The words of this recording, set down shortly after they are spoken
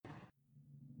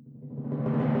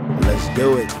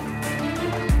do it.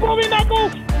 Bobby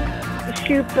Knuckles!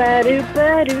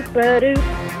 Shoop-a-doop-a-doop-a-doop.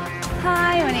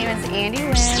 Hi, my name is Andy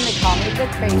Wynn. They call me the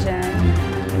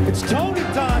Trajan. It's Tony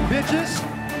time, bitches!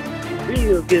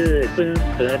 Real good. Boom,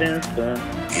 ba-dum, ba.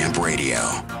 Amp Radio.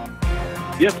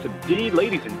 Yes, indeed,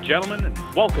 ladies and gentlemen, and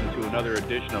welcome to another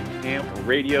edition of AMP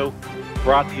Radio,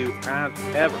 brought to you as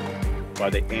ever by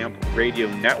the AMP Radio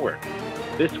Network.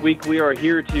 This week we are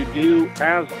here to do,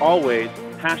 as always,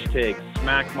 hashtag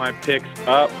Smack My Picks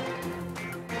Up.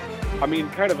 I mean,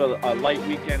 kind of a light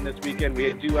weekend this weekend.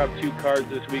 We do have two cards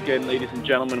this weekend, ladies and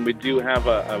gentlemen. We do have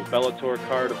a Bellator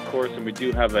card, of course, and we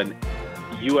do have an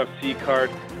UFC card.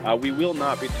 We will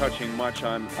not be touching much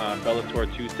on Bellator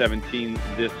 217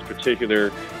 this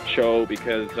particular show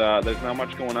because there's not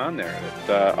much going on there. It's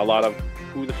a lot of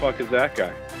who the fuck is that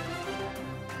guy.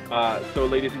 So,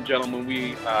 ladies and gentlemen,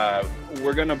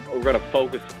 we're gonna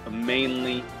focus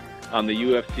mainly on the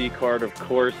UFC card, of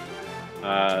course.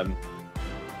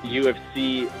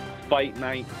 UFC Fight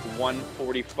Night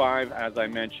 145. As I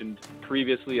mentioned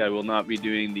previously, I will not be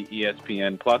doing the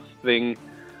ESPN Plus thing.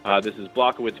 This is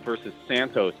Blachowicz versus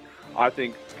Santos. I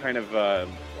think kind of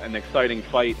an exciting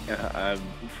fight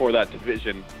for that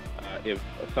division if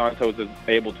Santos is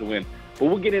able to win. But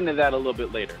we'll get into that a little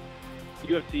bit later.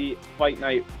 UFC Fight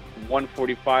Night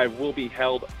 145 will be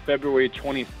held February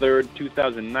 23rd,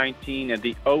 2019 at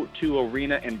the O2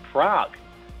 Arena in Prague,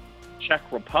 Czech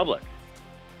Republic.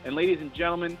 And ladies and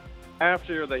gentlemen,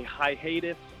 after the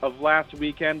hiatus of last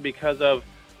weekend because of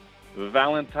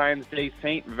Valentine's Day,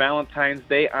 St. Valentine's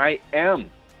Day, I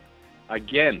am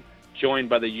again joined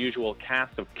by the usual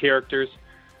cast of characters.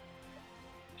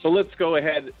 So let's go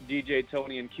ahead, DJ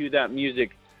Tony, and cue that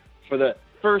music for the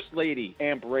First Lady,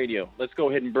 AMP Radio. Let's go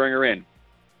ahead and bring her in.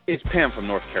 It's Pam from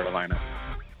North Carolina.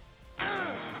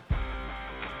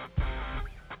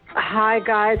 Hi,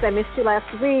 guys. I missed you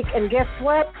last week. And guess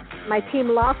what? My team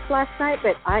lost last night,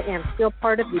 but I am still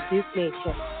part of the Duke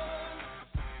Nation.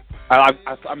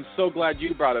 I'm so glad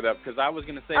you brought it up because I was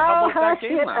going to say, how about that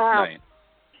game last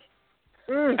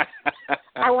night?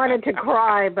 I wanted to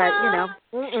cry, but, you know.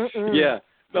 Yeah.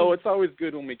 No, it's always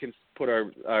good when we can put our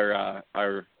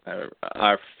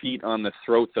feet on the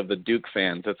throats of the Duke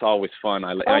fans. It's always fun.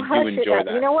 I do enjoy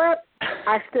that. You know what?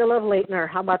 I still love Leitner.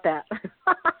 How about that?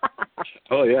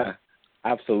 Oh, yeah.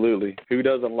 Absolutely. Who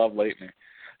doesn't love Leitner?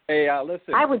 Hey,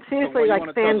 listen. I would seriously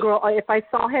fangirl. If I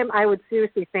saw him, I would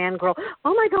seriously fangirl.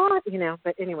 Oh, my God. You know,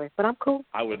 but anyway, but I'm cool.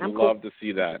 I would love to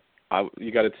see that.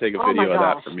 You got to take a video of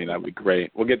that for me. That would be great.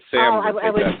 We'll get Sam to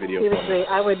take that video for me.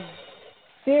 I would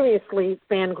seriously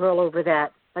fangirl over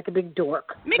that, like a big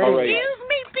dork. All right.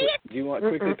 Do you want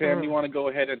quickly, Pam? Do you want to go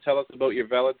ahead and tell us about your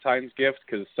Valentine's gift?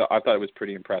 Because I thought it was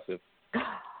pretty impressive.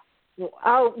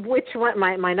 Oh, which one?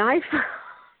 My knife?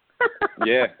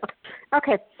 Yeah.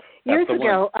 Okay. Years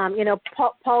ago,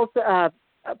 Paul's a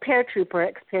paratrooper,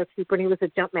 ex-paratrooper, and he was a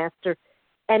jump master,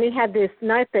 and he had this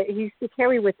knife that he used to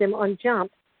carry with him on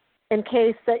jump in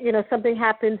case that, something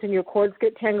happens and your cords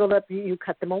get tangled up, you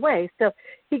cut them away. So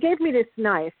he gave me this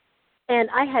knife, and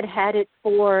I had it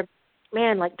for,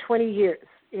 like 20 years,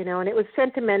 and it was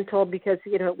sentimental because,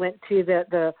 it went to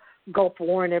the Gulf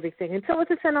War and everything. And so it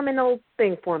was a sentimental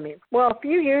thing for me. Well, a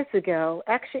few years ago,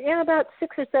 actually, about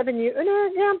 6 or 7 years,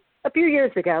 a few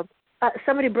years ago,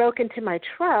 somebody broke into my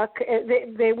truck.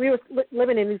 We were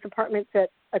living in these apartments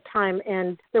at a time,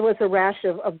 and there was a rash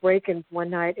of break-ins one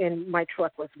night, and my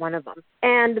truck was one of them.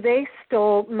 And they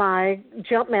stole my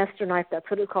Jumpmaster knife. That's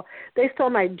what it was called. They stole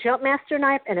my Jumpmaster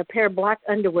knife and a pair of black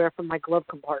underwear from my glove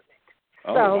compartment.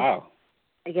 Oh, wow.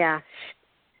 Yeah.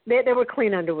 They were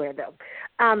clean underwear, though.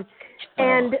 I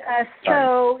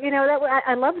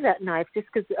love that knife just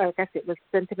because, like I said, it was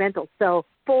sentimental. So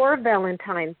for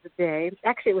Valentine's Day,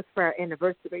 actually it was for our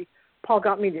anniversary, Paul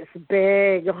got me this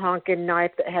big honking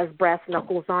knife that has brass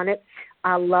knuckles on it.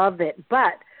 I love it.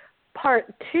 But part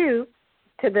two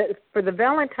for the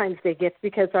Valentine's Day gift,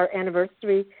 because our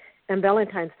anniversary and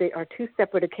Valentine's Day are two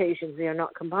separate occasions. They are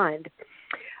not combined.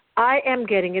 I am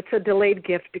getting, it's a delayed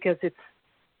gift because it's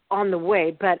on the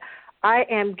way, but I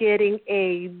am getting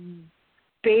a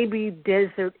Baby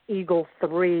Desert Eagle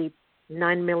 3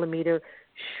 9mm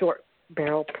short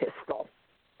barrel pistol.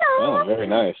 Oh, very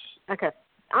nice. Okay.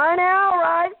 I know,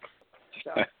 right?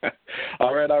 So.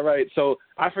 All right. So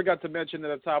I forgot to mention at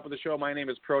the top of the show, my name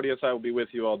is Proteus. I will be with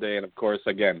you all day. And, of course,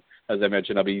 again, as I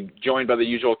mentioned, I'll be joined by the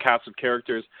usual cast of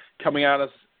characters coming at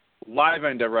us live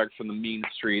and direct from the mean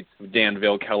streets of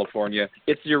Danville, California.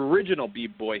 It's the original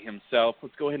B-Boy himself.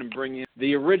 Let's go ahead and bring in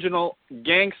the original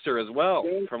gangster as well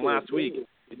from last week.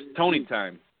 It's Tony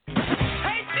time.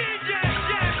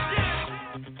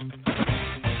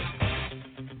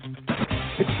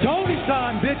 It's Tony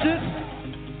time, bitches.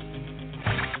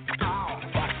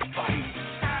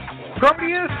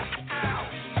 Proteus,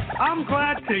 I'm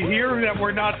glad to hear that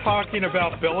we're not talking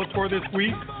about Bellator this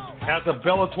week as a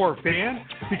Bellator fan,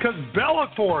 because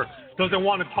Bellator doesn't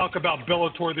want to talk about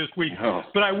Bellator this week. No.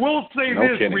 But I will say No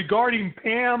this kidding. regarding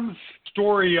Pam's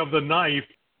story of the knife.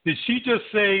 Did she just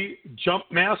say Jump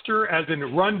Master as in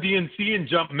Run DNC and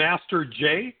Jump Master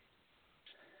J?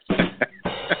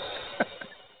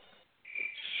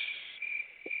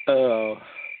 Oh,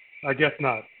 I guess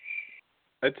not.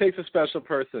 it takes a special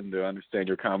person to understand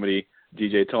your comedy,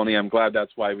 DJ Tony. I'm glad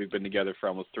that's why we've been together for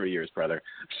almost 3 years, brother.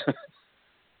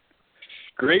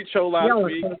 Great show last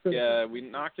week. We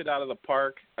knocked it out of the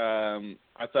park.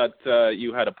 I thought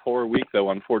you had a poor week,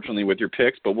 though, unfortunately, with your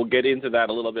picks, but we'll get into that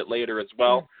a little bit later as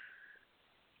well.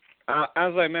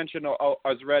 As I mentioned, I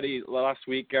was ready last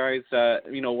week, guys.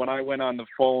 When I went on the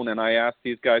phone and I asked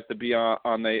these guys to be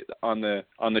on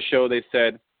the show, they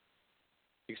said,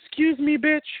 "Excuse me,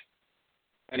 bitch."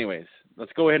 Anyways,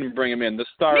 let's go ahead and bring him in. The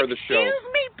star of the show.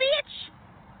 Excuse me, bitch.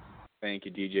 Thank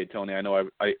you, DJ Tony. I know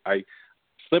I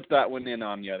slipped that one in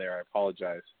on you there. I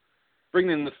apologize.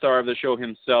 Bringing in the star of the show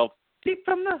himself, deep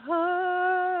from the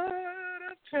heart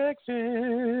of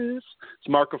Texas. It's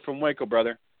Marco from Waco,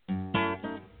 brother.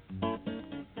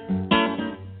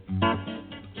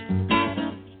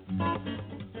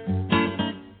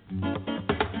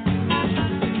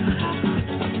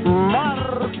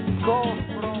 Marco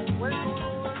from Waco.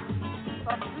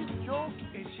 This joke,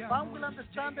 some will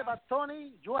understand it, but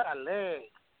Tony, you are a leg.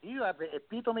 You are the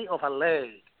epitome of a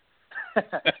leg.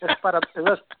 It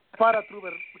was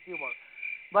para-trooper humor.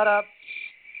 But,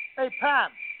 hey,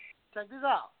 Pam, check this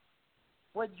out.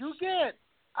 When you get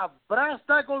a brass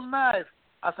knuckle knife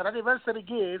as an anniversary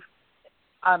gift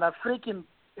and a freaking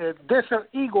Desert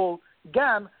Eagle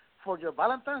gun for your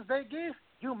Valentine's Day gift,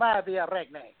 you might be a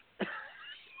redneck.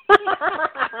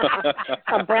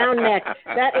 A brown neck.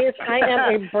 I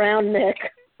am a brown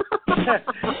neck.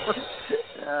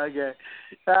 Okay.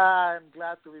 I'm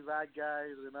glad to be back,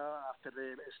 guys, after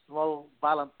the small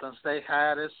Valentine's Day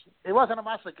hiatus. It wasn't a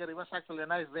massacre. It was actually a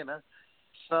nice dinner.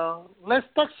 So let's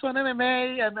talk some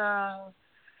MMA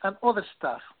and other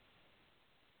stuff.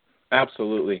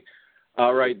 Absolutely.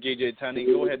 All right, DJ Tony,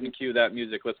 go ahead and cue that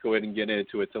music. Let's go ahead and get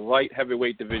into it. It's a light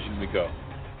heavyweight division we go.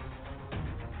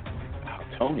 Wow,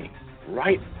 Tony,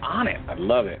 right on it. I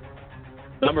love it.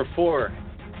 Number 4,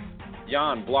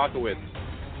 Jan Blachowicz,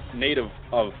 native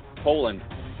of Poland,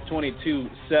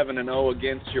 22-7-0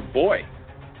 against your boy,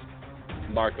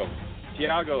 Marco.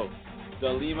 Thiago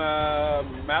de Lima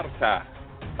Marta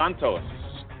Santos,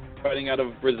 fighting out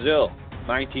of Brazil,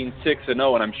 19-6-0,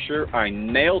 and I'm sure I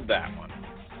nailed that one.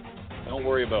 Don't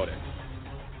worry about it.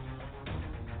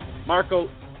 Marco,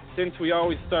 since we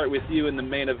always start with you in the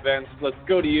main events, let's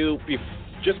go to you.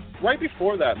 Just right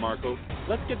before that, Marco,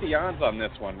 let's get the odds on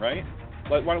this one, right?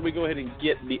 Why don't we go ahead and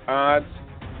get the odds?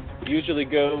 We usually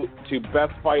go to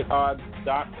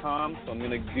bestfightodds.com, so I'm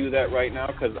going to do that right now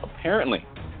because apparently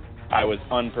I was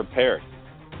unprepared.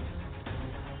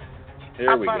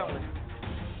 Here we go.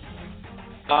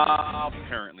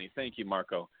 Apparently. Thank you,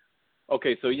 Marco.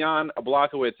 Okay, so Jan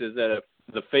Blachowicz is at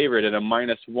the favorite at a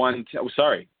 -110. Oh,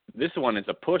 sorry, this one is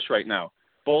a push right now.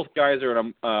 Both guys are at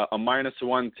a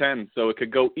 -110, so it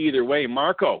could go either way.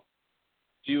 Marco,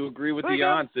 do you agree with the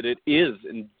odds that it is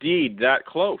indeed that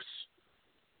close?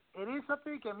 It is a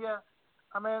pick 'em, yeah.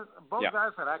 I mean, both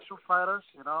guys are actual fighters.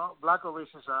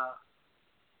 Blachowicz is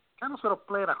kind of sort of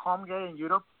played a home game in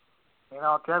Europe.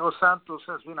 Thiago Santos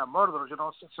has been a murderer,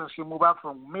 since he moved up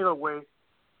from middleweight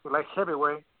to like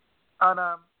heavyweight. And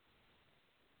I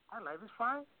like this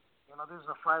fight. This is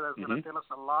a fight that's going to tell us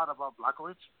a lot about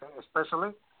Blachowicz,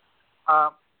 especially.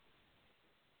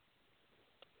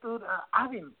 Dude,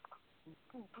 I've been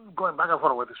going back and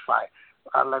forth with this fight.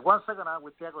 Like 1 second I'm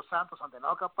with Thiago Santos and the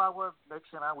knockout power,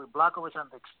 next thing I'm with Blachowicz and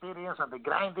the experience and the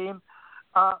grinding.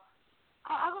 I'm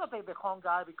going to take the home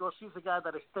guy because he's the guy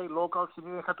that stayed local. He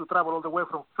didn't have to travel all the way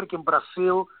from freaking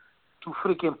Brazil to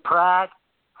freaking Prague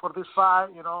for this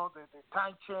fight. The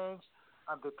time change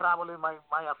and the traveling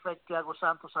might affect Thiago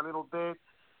Santos a little bit.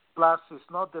 Plus, he's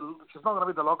not going to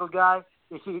be the local guy.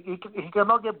 If he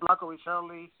cannot get Blachowicz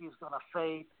early, he's going to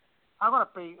fade. I'm going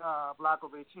to pay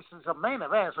Blachowicz. This is a main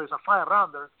event, so it's a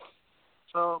 5-rounder.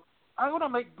 So I'm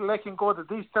going to let him go the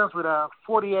distance with a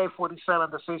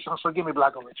 48-47 decision. So give me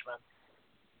Blachowicz, man.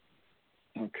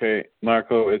 Okay,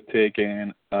 Marco is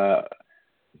taking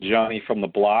Johnny from the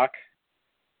block.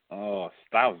 Oh,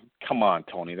 come on,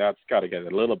 Tony. That's got to get a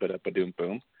little bit of badoom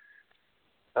boom.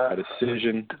 A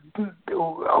decision.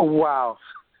 Oh, wow.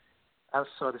 I'm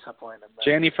so disappointed. Man.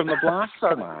 Jenny from the block?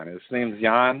 Come on, his name's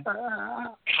Jan. Come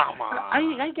on.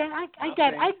 I got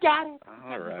it.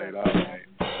 All right.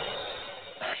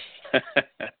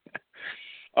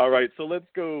 All right, so let's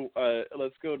go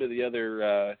to the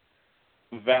other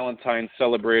Valentine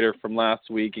celebrator from last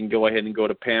week and go ahead and go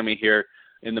to Pammy here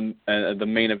in the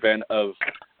main event of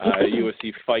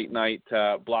UFC Fight Night,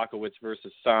 Blachowicz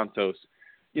versus Santos.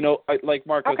 You know, like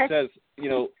Marco says, you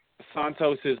know,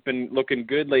 Santos has been looking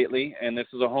good lately, and this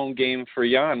is a home game for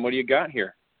Jan. What do you got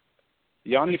here?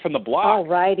 Yanni from the block. All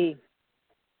righty.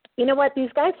 You know what? These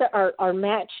guys are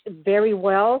matched very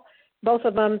well. Both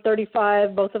of them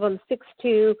 35, both of them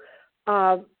 6'2".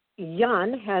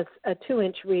 Jan has a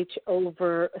 2-inch reach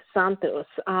over Santos.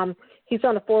 He's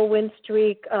on a 4-win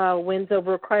streak, wins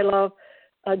over Krylov,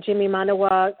 Jimmy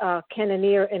Manuwa,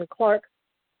 Cannonier, and Clark.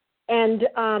 And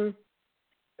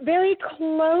very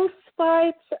close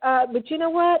fights. But you know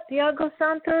what? Thiago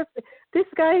Santos, this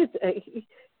guy,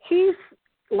 he's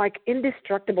like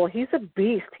indestructible. He's a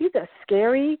beast. He's a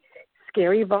scary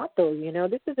vato, you know.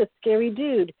 This is a scary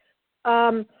dude.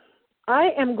 I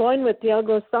am going with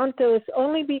Thiago Santos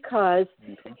only because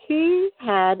he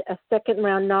had a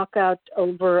second-round knockout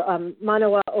over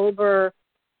Manuwa over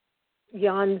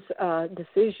Jan's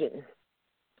decision.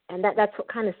 And that's what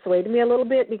kind of swayed me a little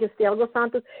bit because Thiago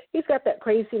Santos, he's got that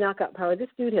crazy knockout power. This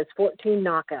dude has 14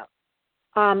 knockouts.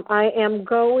 I am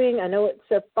going, I know it's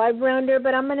a 5-rounder,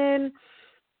 but I'm gonna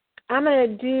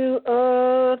do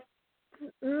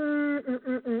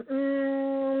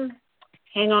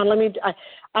hang on,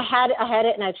 I had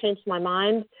it and I changed my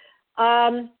mind.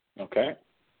 Okay.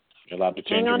 You're allowed to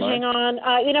change your mind. Hang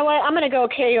on. You know what? I'm going to go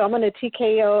KO. I'm going to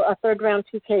TKO, a 3rd-round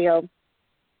TKO.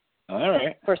 All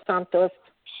right. For Santos.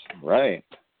 Right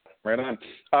on.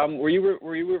 Were you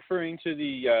referring to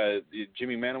the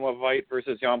Jimmy Manuwa fight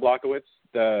versus Jan Blachowicz,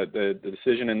 the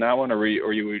decision in that one, or were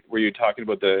you talking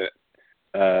about the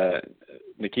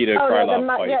Nikita Krylov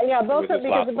fight? Yeah, both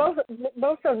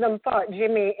of them fought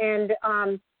Jimmy, and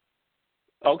Jan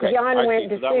went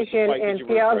decision and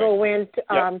Thiago went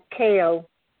KO.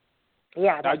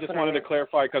 Yeah, I just wanted to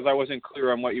clarify because I wasn't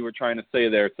clear on what you were trying to say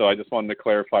there, so I just wanted to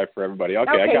clarify for everybody.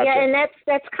 Okay, I got you. Yeah, and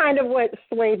that's kind of what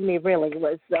swayed me really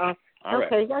was.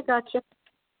 Okay, I got you.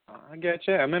 I get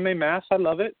you. MMA mass, I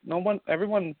love it.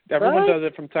 Everyone does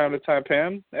it from time to time,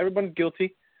 Pam. Everyone's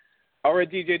guilty. All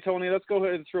right, DJ Tony, let's go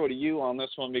ahead and throw it to you on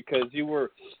this one because you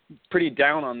were pretty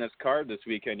down on this card this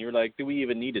weekend. You're like, do we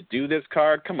even need to do this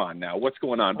card? Come on now, what's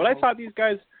going on? But I thought these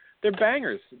guys, they're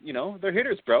bangers. You know, they're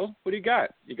hitters, bro. What do you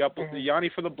got? You got Yanni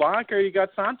for the block or you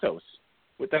got Santos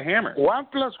with the hammer? 1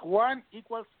 + 1 =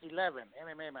 11,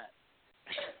 MMA match.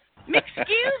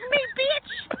 Excuse me,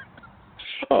 bitch.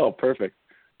 Oh, perfect.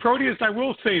 Proteus, I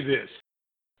will say this.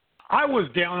 I was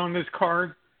down on this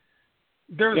card.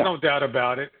 There's no doubt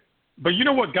about it. But you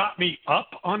know what got me up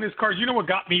on this card? You know what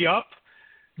got me up?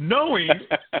 Knowing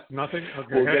nothing.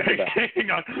 Okay, we'll get to that.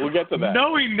 Hang on. We'll get to that.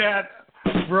 Knowing that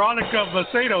Veronica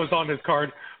Macedo is on this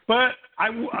card, but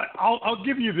I'll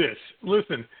give you this.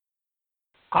 Listen,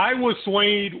 I was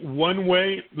swayed one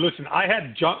way. Listen, I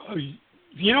had John.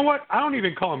 You know what? I don't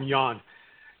even call him Jan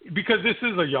because this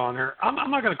is a Janer. I'm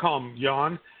not going to call him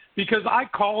Jan because I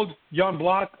called Jan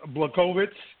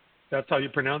Blachowicz. That's how you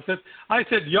pronounce it. I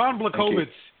said, Jan Blachowicz,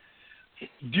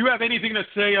 do you have anything to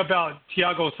say about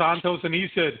Thiago Santos? And he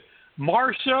said,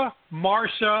 Marsha.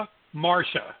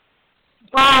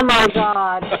 Oh, my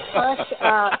God. Hush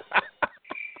up.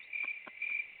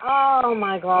 Oh,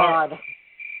 my God.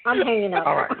 I'm hanging up.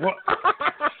 All right. Well,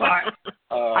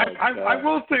 I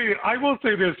will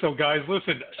say this, though, guys.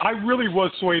 Listen, I really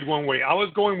was swayed one way. I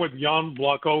was going with Jan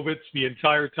Blachowicz the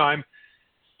entire time.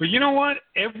 But you know what?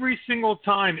 Every single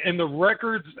time, and the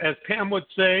records, as Pam would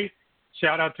say,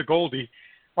 shout out to Goldie,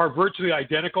 are virtually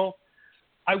identical.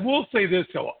 I will say this,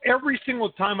 though. Every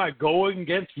single time I go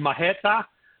against Marreta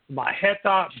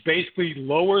basically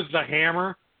lowers the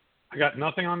hammer. I got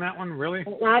nothing on that one, really?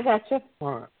 I got you.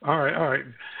 All right.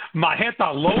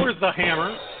 Marreta lowers the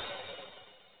hammer.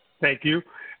 Thank you.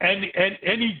 And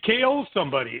he KOs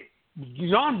somebody.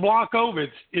 Jan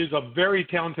Blachowicz is a very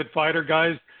talented fighter,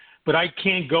 guys, but I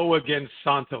can't go against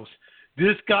Santos.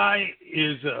 This guy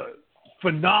is a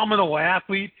phenomenal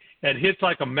athlete and hits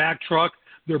like a Mack truck.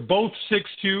 They're both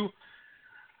 6'2".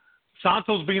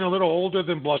 Santos being a little older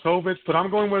than Blachowicz, but I'm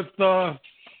going with Jan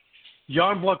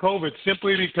Blachowicz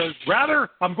simply because,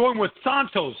 I'm going with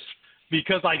Santos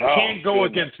because I can't go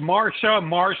against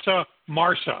Marsha.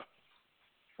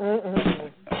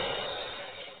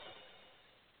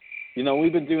 You know,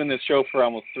 we've been doing this show for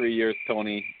almost 3 years,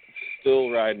 Tony.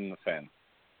 Still riding the fence.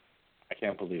 I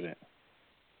can't believe it.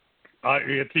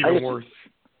 It's even worse.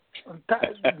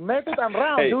 Method and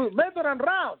round, Hey. dude. Method and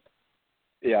round.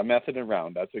 Yeah, method and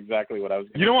round. That's exactly what I was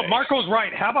going to say. You know what? Marco's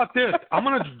right. How about this? I'm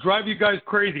going to drive you guys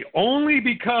crazy only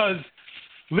because,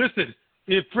 listen,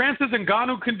 if Francis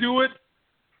Ngannou can do it,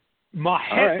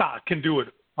 Maheta can do it.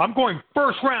 I'm going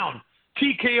first round,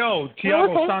 TKO,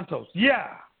 Thiago Santos. Yeah.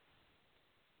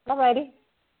 All righty.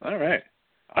 All right.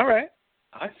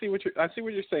 I see what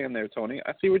you're saying there, Tony.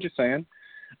 I see what you're saying.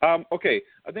 Okay,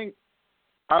 I think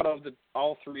out of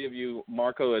all three of you,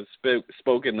 Marco has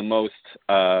spoken the most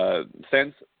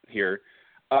sense here.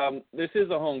 This is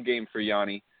a home game for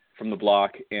Yanni from the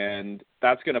block, and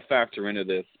that's going to factor into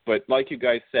this. But like you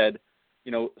guys said,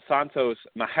 you know, Santos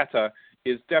Maheta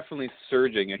is definitely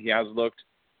surging, and he has looked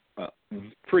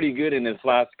pretty good in his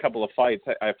last couple of fights.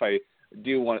 If I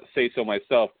do want to say so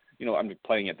myself, you know, I'm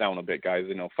playing it down a bit, guys.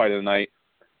 You know, fight of the night,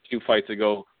 2 fights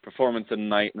ago, performance of the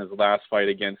night, and his last fight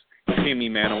against Jimmy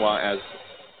Manuwa,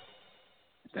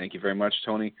 thank you very much,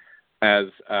 Tony. As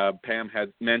Pam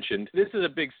had mentioned, this is a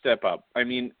big step up. I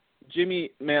mean,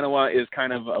 Jimmy Manuwa is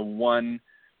kind of a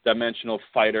one-dimensional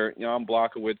fighter. Jan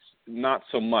Blachowicz, not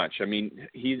so much. I mean,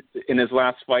 in his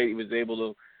last fight, he was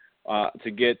able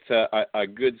to get a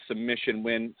good submission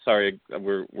win. Sorry,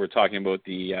 we're talking about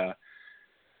the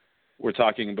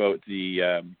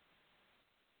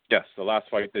the last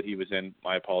fight that he was in.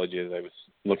 My apologies. I was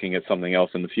looking at something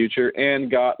else in the future and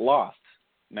got lost.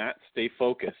 Matt, stay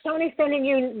focused. Tony sending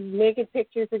you naked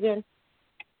pictures again?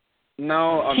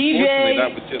 No, unfortunately,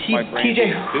 that was just my brain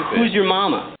being stupid. Who's your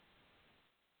mama?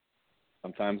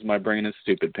 Sometimes my brain is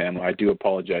stupid, Pam. I do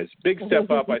apologize. Big step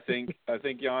up, I think. I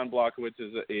think Jan Blachowicz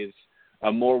is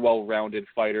a more well-rounded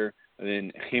fighter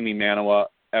than Jimmy Manuwa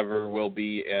ever will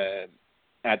be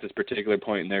at this particular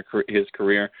point in his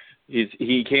career.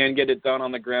 He can get it done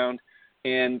on the ground,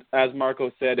 and as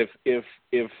Marco said,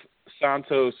 if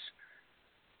Santos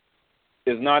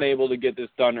is not able to get this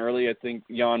done early, I think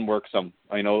Jan works him.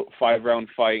 I know 5-round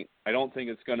fight. I don't think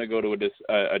it's going to go to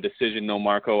a decision, no,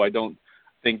 Marco. I don't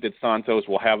think that Santos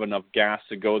will have enough gas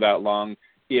to go that long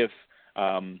if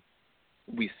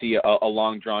we see a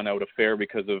long, drawn-out affair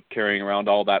because of carrying around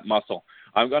all that muscle.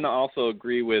 I'm going to also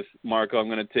agree with Marco. I'm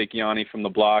going to take Yanni from the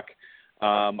block.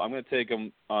 I'm going to take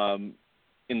him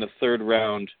in the 3rd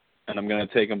round, and I'm going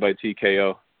to take him by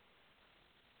TKO.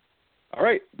 All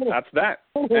right, that's that.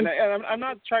 And I'm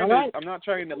not trying to. I'm not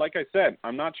trying to. Like I said,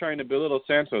 I'm not trying to belittle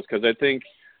Santos because I think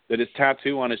that his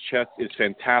tattoo on his chest is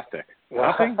fantastic.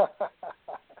 Nothing.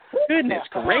 Goodness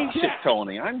gracious,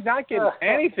 Tony! I'm not getting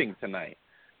anything tonight.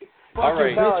 All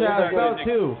right, let's go ahead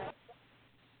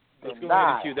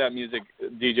and cue that music,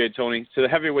 DJ Tony. To the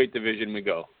heavyweight division we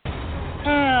go.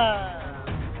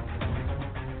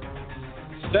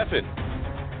 Stefan,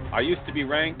 I used to be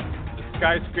ranked the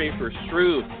skyscraper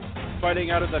Struve,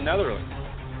 fighting out of the Netherlands,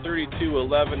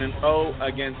 32-11-0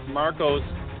 against Marcos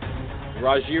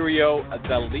Rogerio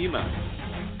de Lima.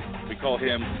 We call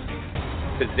him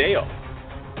Pizeo.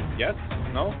 Yes?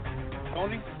 No?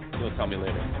 Tony? You'll tell me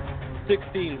later.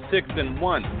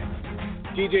 16-6-1.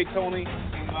 DJ Tony,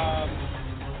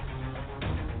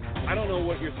 I don't know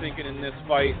what you're thinking in this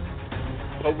fight,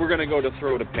 but we're going to go to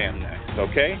throw to Pam next,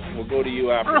 okay? We'll go to you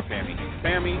after Pammy.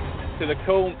 Pammy, to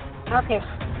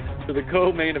the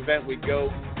co-main event we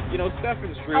go. You know,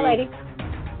 Stefan Struve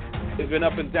has been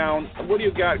up and down. What do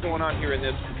you got going on here in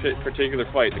this particular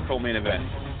fight, the co-main event?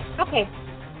 Okay.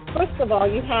 First of all,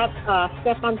 you have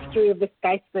Stefan Struve, the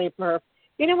skyscraper.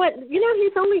 You know what? You know,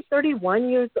 he's only 31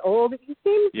 years old. He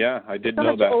seems I did so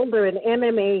know much that. older in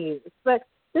MMA years. But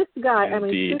this guy, Indeed. I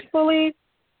mean, truthfully,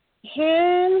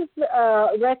 his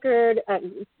record,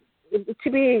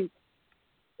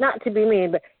 not to be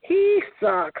mean, but he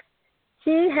sucks.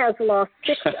 He has lost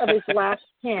 6 of his last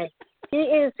 10.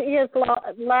 He has lost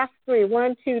last 3,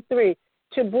 1, 2, 3,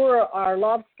 to Bura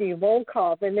Arlovsky,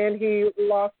 Volkov, and then he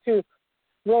lost to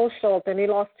Rosholt, and he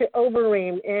lost to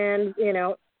Overeem, and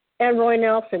and Roy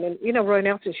Nelson, and Roy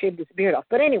Nelson shaved his beard off.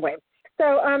 But anyway,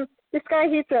 so this guy,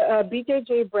 he's a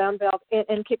BJJ brown belt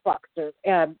and kickboxer.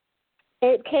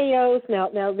 8 KOs.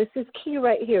 Now this is key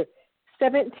right here.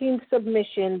 17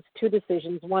 submissions, 2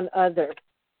 decisions, 1 other.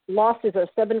 Losses are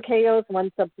 7 KOs,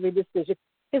 1 sub, 3 decisions.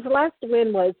 His last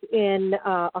win was in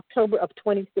October of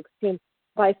 2016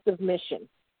 by submission.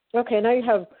 Okay, now you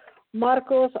have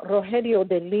Marcos Rogerio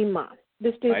de Lima.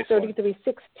 This dude's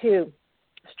 33-6'2".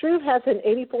 Struve has an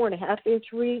 84.5-inch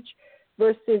reach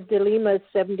versus De Lima's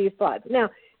 75. Now,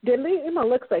 De Lima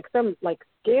looks like some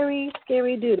scary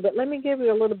dude, but let me give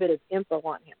you a little bit of info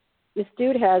on him. This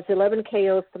dude has 11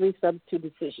 KOs, 3 subs, 2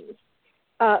 decisions.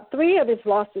 3 of his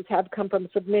losses have come from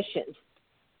submissions.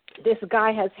 This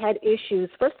guy has had issues,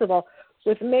 first of all,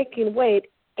 with making weight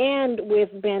and with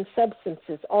banned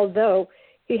substances, although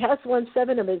he has won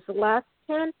 7 of his last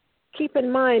 10. Keep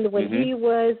in mind, when he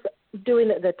was doing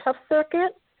the tough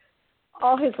circuit,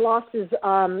 all his losses,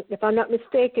 if I'm not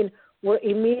mistaken, were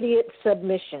immediate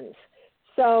submissions.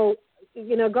 So,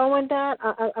 going that,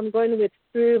 I'm going with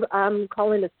Struve. I'm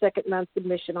calling a second round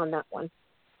submission on that one.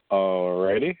 All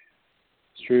righty.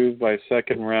 Struve by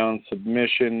second round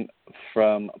submission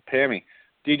from Pammy.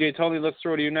 DJ Tony, let's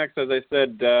throw to you next. As I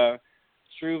said,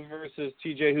 Struve versus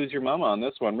TJ. Who's your mama on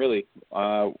this one, really?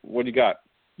 What do you got?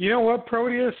 You know what,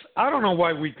 Proteus? I don't know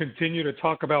why we continue to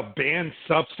talk about banned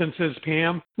substances,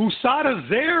 Pam. USADA's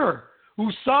there.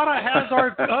 USADA has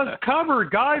us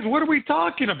covered, guys. What are we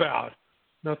talking about?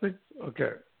 Nothing?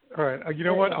 Okay. All right. You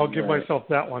know what? I'll give myself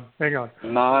that one. Hang on.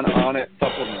 Non-on-it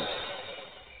supplement.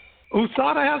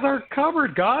 USADA has our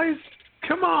covered, guys.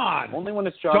 Come on. Only when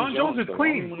it's John Jones is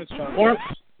clean.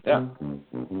 Yeah.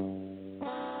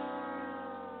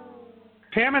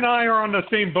 Pam and I are on the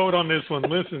same boat on this one.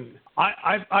 Listen,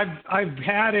 I've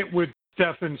had it with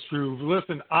Stefan Struve.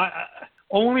 Listen,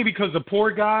 only because the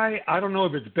poor guy, I don't know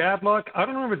if it's bad luck. I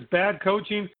don't know if it's bad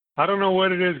coaching. I don't know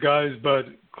what it is, guys, but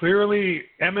clearly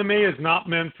MMA is not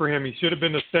meant for him. He should have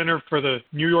been the center for the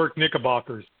New York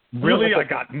Knickerbockers. Really? I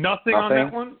got nothing on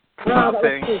that one?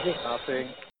 Nothing.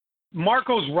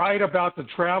 Marco's right about the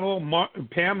travel.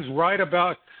 Pam's right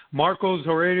about Marcos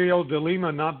Aurelio de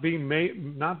Lima not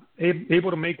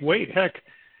able to make weight. Heck,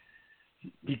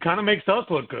 he kind of makes us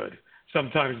look good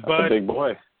sometimes. That's but a big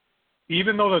boy.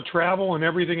 Even though the travel and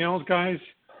everything else, guys,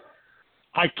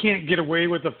 I can't get away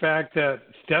with the fact that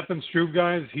Stefan Struve,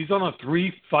 guys, he's on a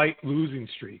 3-fight losing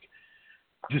streak.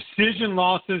 Decision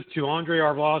losses to Andre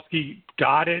Arlovsky,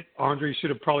 got it. Andre should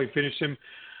have probably finished him.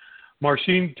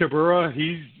 Marcin Tybura,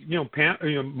 he's,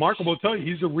 Marco will tell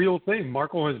you, he's a real thing.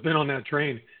 Marco has been on that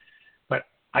train. But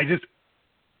I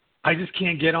just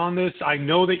can't get on this. I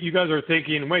know that you guys are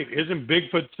thinking, wait, isn't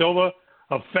Bigfoot Silva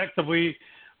effectively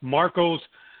Marcos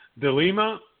de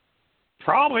Lima?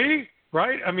 Probably,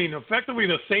 right? I mean, effectively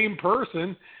the same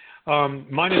person,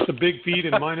 minus the big feet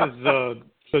and minus the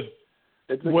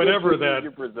whatever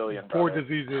that Brazilian poor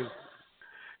disease is.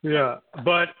 Yeah,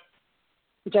 but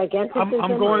gigantism.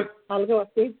 I'm going.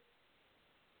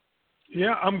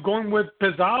 Yeah, I'm going with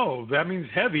Pesao. That means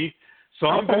heavy. So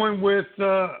I'm going with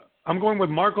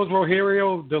Marcos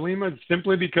Rogerio de Lima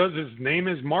simply because his name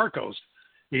is Marcos,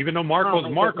 even though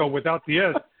Marco's Marco without the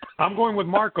S. I'm going with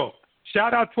Marco.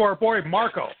 Shout out to our boy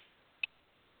Marco.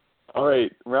 All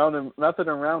right, method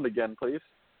and round again, please.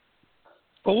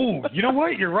 Oh, you know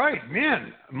what? You're right,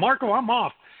 man. Marco, I'm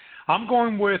off. I'm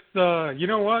going with, you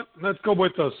know what? Let's go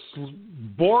with a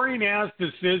boring-ass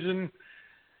decision.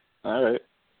 All right.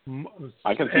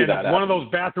 I can see that. One of those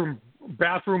bathroom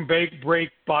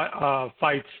break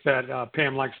fights that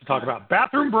Pam likes to talk about.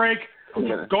 Bathroom break,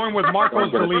 going with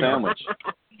Marcos de Lima.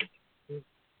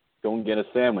 Go and get a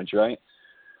sandwich, right?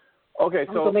 Okay,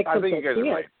 so I think you guys are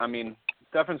right. I mean,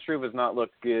 Stefan Struve has not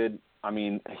looked good. I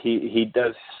mean, he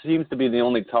seems to be the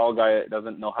only tall guy that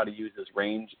doesn't know how to use his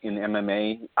range in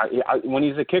MMA. When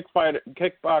he's a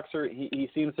kickboxer, he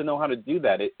seems to know how to do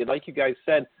that. Like you guys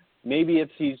said, maybe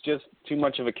he's just too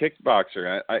much of a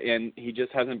kickboxer, and he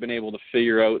just hasn't been able to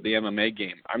figure out the MMA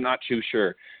game. I'm not too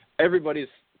sure. Everybody's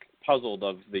puzzled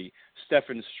of the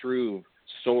Stefan Struve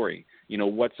story.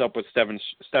 What's up with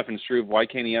Stefan Struve? Why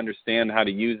can't he understand how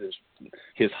to use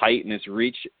his height and his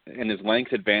reach and his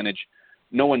length advantage?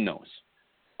 No one knows.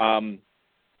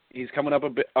 He's coming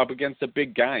up against a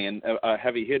big guy and a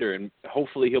heavy hitter, and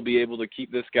hopefully he'll be able to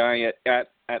keep this guy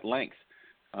at length.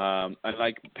 And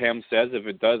like Pam says, if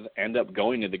it does end up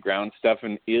going to the ground,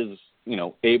 Stefan is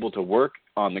able to work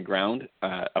on the ground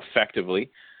effectively.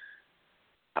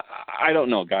 I don't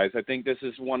know, guys. I think this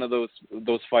is one of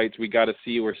those fights we got to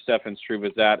see where Stefan Struve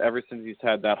is at. Ever since he's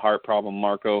had that heart problem,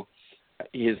 Marco,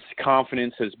 his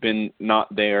confidence has been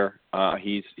not there.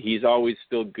 He's always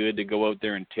still good to go out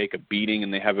there and take a beating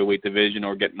in the heavyweight division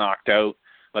or get knocked out.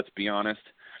 Let's be honest.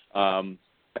 And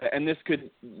this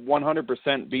could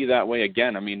 100% be that way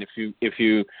again. I mean, if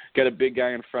you get a big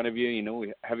guy in front of you,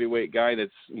 a heavyweight guy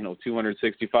that's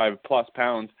 265 plus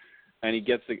pounds, and he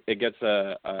gets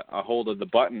a hold of the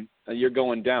button, you're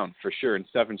going down for sure. And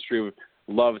Stefan Struve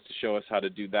loves to show us how to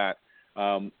do that.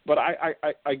 But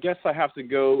I guess I have to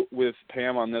go with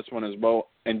Pam on this one as well,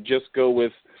 and just go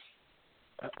with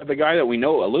the guy that we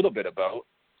know a little bit about.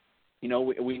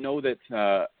 We know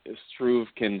that Struve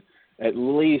can at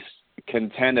least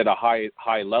contend at a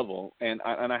high level, and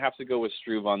I have to go with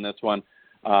Struve on this one.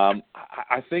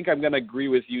 I think I'm going to agree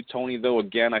with you, Tony, though.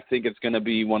 Again, I think it's going to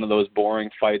be one of those boring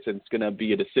fights, and it's going to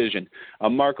be a decision.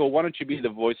 Marco, why don't you be the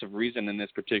voice of reason in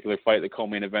this particular fight, the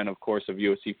co-main event, of course, of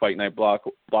UFC Fight Night,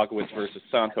 Blachowicz versus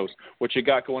Santos. What you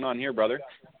got going on here, brother?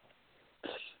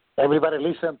 Everybody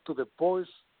listen to the voice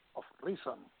of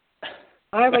reason.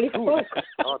 I already spoke.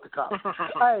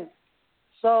 Hey,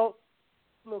 so,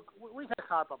 look, we can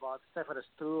harp about Stefan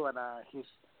Struve and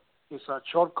his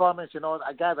shortcomings. You know,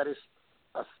 a guy that is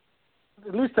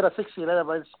listed at 6'11",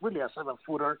 but it's really a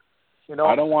 7-footer. You know,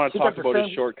 I don't want to talk about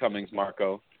his shortcomings,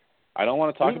 Marco. I don't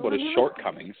want to talk about his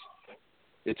shortcomings.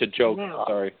 It's a joke. No.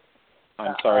 Sorry.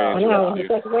 I'm sorry I interrupted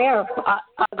you. Where?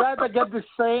 A guy that get the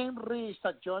same reach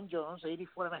that John Jones,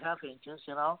 84.5 inches,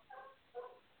 you know.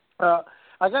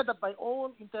 A guy that by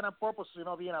all intent and purposes, you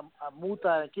know, being a Muay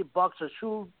Thai and kickboxer,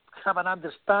 should have an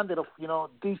understanding of, you know,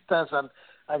 distance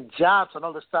and jabs and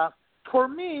all the stuff. For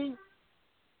me,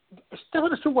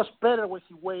 Stefan Struve was better when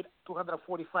he weighed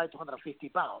 245, 250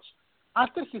 pounds.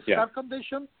 After his heart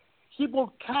condition, he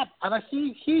will cap, and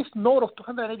he's north of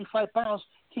 285 pounds.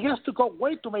 He has to go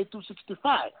weight to make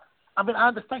 265. I mean, I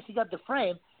understand he got the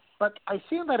frame, but I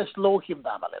think that it slowed him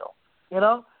down a little. You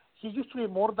know, he used to be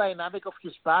more dynamic of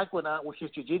his back with his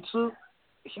jiu-jitsu.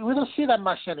 We don't see that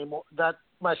much anymore.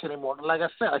 Like I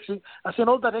said, I see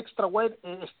all that extra weight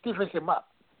stiffens him up.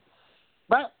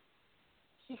 But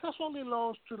he has only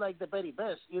lost to like the very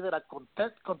best, either at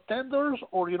contenders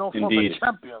or, you know, former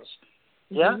champions.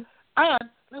 Yeah? And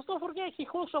let's not forget, he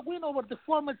holds a win over the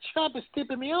former champ,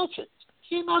 Stipe Miocic.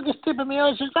 He knocked Stipe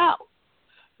Miocic out.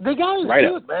 The guy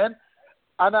is good, man.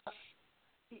 And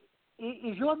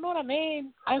if you're not a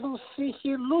name, I don't see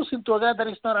him losing to a guy that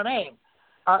is not a name.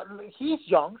 He's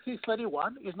young. He's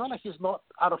 31. It's not like he's not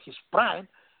out of his prime.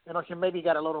 You know, he maybe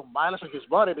got a lot of miles on his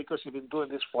body because he's been doing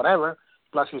this forever,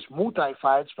 plus his Muay Thai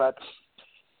fights. But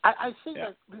I think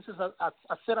that this is a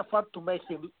setup to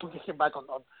get him back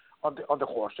on the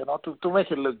horse, you know, to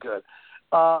make it look good.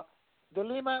 De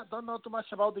Lima, don't know too much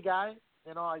about the guy.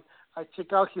 You know, I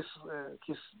check out his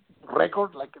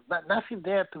record, like nothing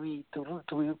there to be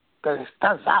that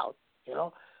stands out. You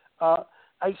know,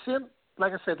 I see him,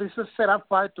 like I said, this is a setup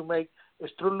fight to make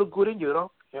Struve look good in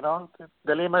Europe. You know,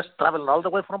 De Lima is traveling all the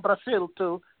way from Brazil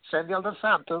to Sandy Alden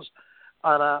Santos,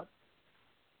 and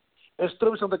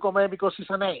Struve is on the command because he's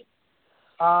a name.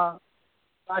 I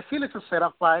feel it's a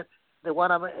setup fight. They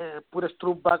want to put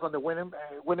Struve back on the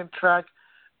winning track.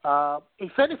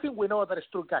 If anything, we know that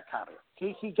Struve got cardio.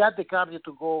 He got the cardio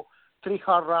to go 3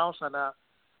 hard rounds and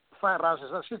 5 rounds.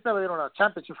 He's never been on a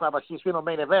championship fight, but he's been on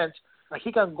main events, and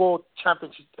he can go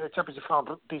championship round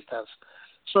distance.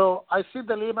 So I see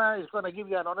De Lima is going to give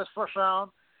you an honest first round.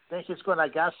 Then he's going to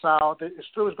gas out.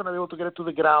 Struve is going to be able to get it to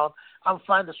the ground and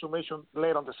find the submission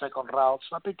later on the second round.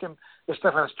 So I'm picking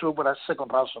Stefan Struve with a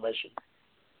second round submission.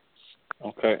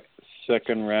 Okay,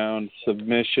 second round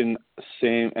submission,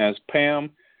 same as Pam.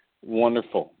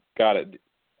 Wonderful. Got it,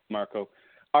 Marco.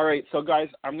 All right, so guys,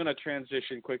 I'm going to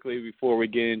transition quickly before we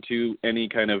get into any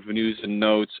kind of news and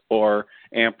notes or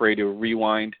Amp Radio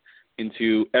Rewind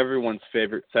into everyone's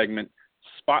favorite segment,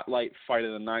 Spotlight Fight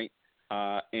of the Night.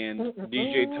 And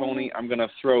DJ Tony, I'm going to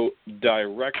throw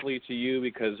directly to you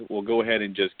because we'll go ahead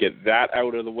and just get that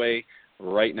out of the way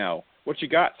right now. What you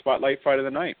got, Spotlight Fight of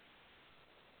the Night?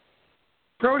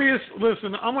 Proteus,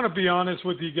 listen, I'm going to be honest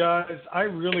with you guys. I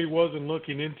really wasn't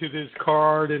looking into this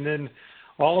card, and then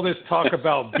all this talk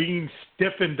about being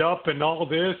stiffened up and all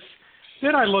this.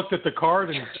 Then I looked at the card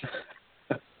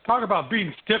and talk about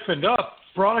being stiffened up.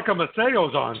 Veronica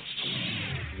Macedo's on.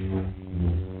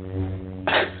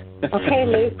 Okay,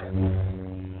 Luke.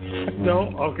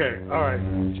 No? Okay. All right.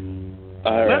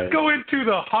 Let's go into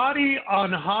the hottie on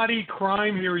hottie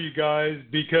crime here, you guys,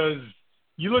 because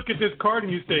you look at this card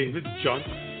and you say, this is junk.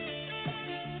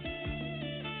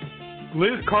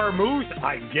 Liz Carmouche,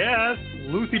 I guess.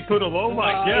 Lucy Pudilova,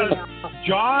 I guess.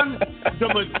 John the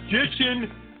Magician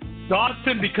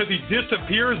Dodson, because he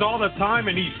disappears all the time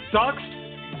and he sucks.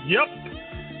 Yep.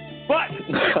 But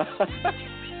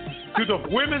to the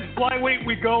women's flyweight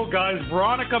we go, guys.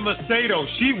 Veronica Macedo.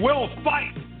 She will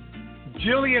fight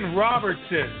Jillian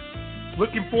Robertson.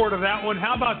 Looking forward to that one.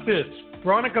 How about this?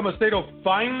 Veronica Macedo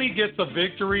finally gets a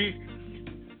victory.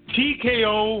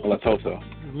 TKO. Let's hope so.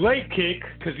 Leg kick,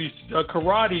 because he's a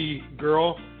karate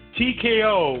girl.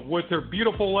 TKO with her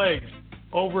beautiful legs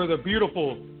over the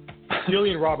beautiful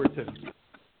Jillian Robertson.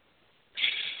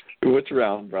 Which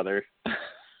round, brother?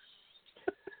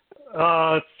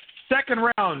 Second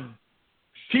round.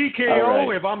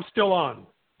 TKO if I'm still on.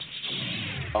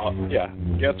 Yeah,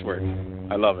 guesswork.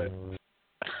 I love it.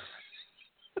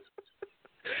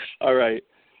 All right,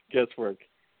 guesswork.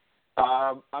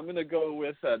 I'm going to go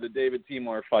with the David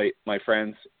Timur fight, my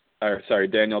friends.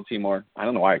 Daniel Timur. I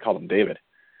don't know why I called him David.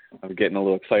 I'm getting a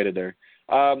little excited there.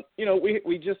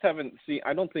 We just haven't seen –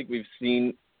 I don't think we've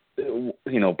seen,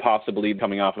 possibly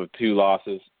coming off of 2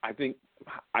 losses. I think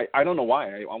 – I don't know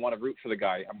why. I want to root for the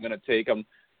guy. I'm going to take him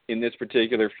in this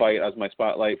particular fight as my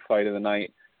spotlight fight of the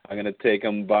night. I'm going to take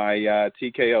him by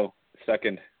TKO,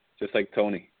 second, just like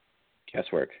Tony.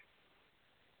 Guesswork.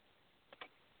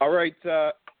 All right,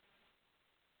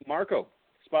 Marco,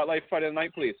 spotlight fight of the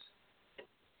night, please.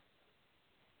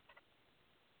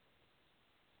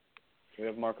 We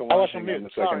have Marco watching in a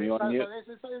second. You on mute?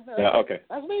 Yeah, okay.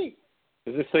 That's me.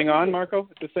 Is this thing on, Marco?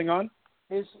 Is this thing on?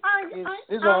 It's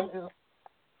on.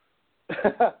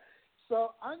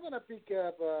 So I'm going to pick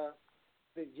up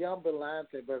the Gian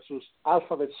Villante versus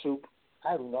Alphabet Soup.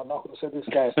 I don't know how to say this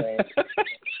guy's name.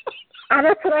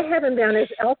 That's what I have him down as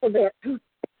Alphabet. That's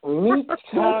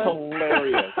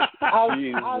hilarious.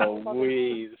 Jeez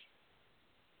Louise.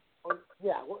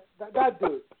 Yeah, that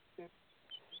dude.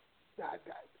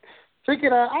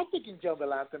 I'm thinking Gian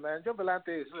Villante, man. Gian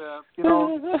Villante is,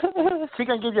 he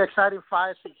can give you exciting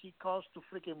fights. He comes to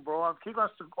freaking brawl. He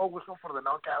wants to always go for the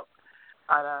knockout.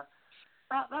 And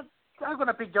I'm going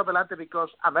to pick Gian Villante because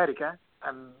America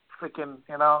and freaking,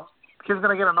 he's going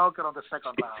to get a knockout on the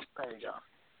second round. There you go.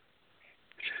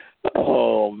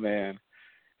 Oh, man.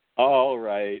 All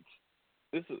right.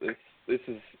 This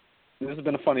has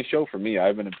been a funny show for me.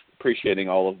 I've been appreciating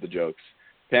all of the jokes.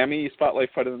 Tammy,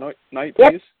 spotlight fight of the night,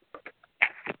 please. Yep.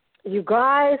 You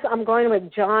guys, I'm going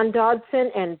with John Dodson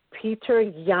and Peter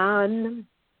Yan.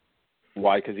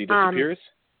 Why? Because he disappears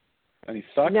and he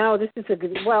sucks? No, this is a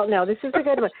good. Well, no, this is a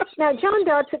good one. Now, John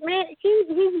Dodson, man,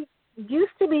 he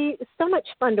used to be so much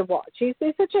fun to watch. He's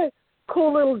such a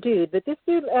cool little dude, but this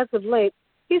dude, as of late,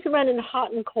 he's running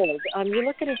hot and cold. You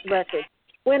look at his record: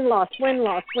 win-loss,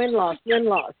 win-loss, win-loss,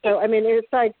 win-loss. So I mean,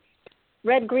 it's like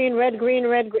red, green, red, green,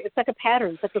 red, green. It's like a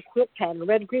pattern. It's like a quilt pattern: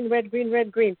 red, green, red, green,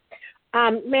 red, green.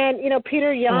 Man,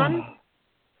 Peter Yan,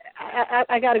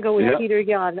 I got to go with Peter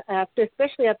Yan,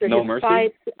 especially after No his mercy?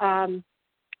 fight.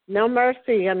 No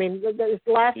mercy. I mean, his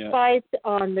last fight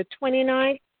on the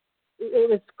 29th, it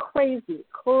was crazy.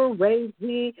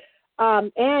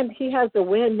 And he has a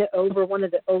win over one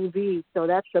of the OVs, so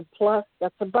that's a plus.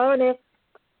 That's a bonus.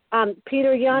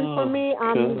 Peter Yan for me.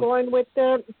 I'm going with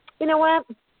you know what?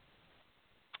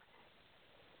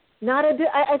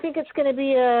 I think it's going to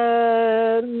be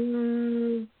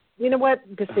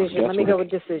decision. Let me go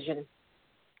with decision.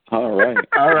 All right.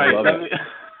 All right.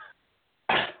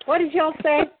 What did y'all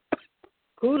say?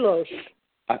 Kulos.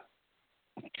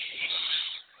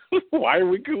 Why are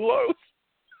we kulos?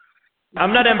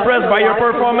 I'm not impressed by your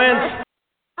performance.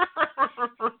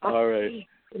 All right.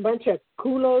 A bunch of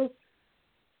kulos.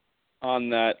 On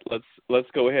that,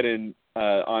 let's go ahead and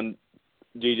on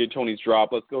DJ Tony's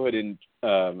drop. Let's go ahead and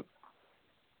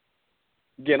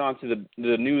get on to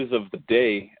the news of the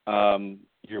day.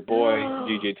 Your boy,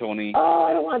 DJ Tony,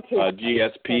 I don't want to.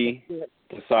 GSP,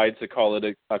 decides to call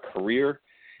it a career.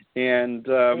 And,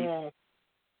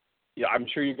 I'm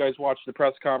sure you guys watched the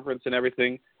press conference and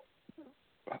everything.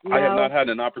 No. I have not had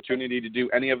an opportunity to do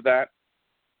any of that.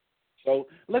 So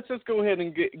let's just go ahead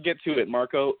and get to it,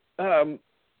 Marco.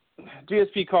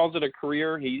 GSP calls it a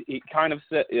career. He kind of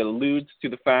alludes to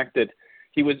the fact that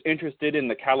he was interested in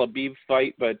the Khabib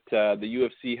fight, but the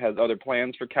UFC has other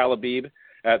plans for Khabib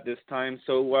at this time.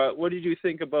 So what did you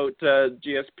think about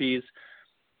GSP's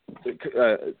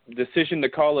decision to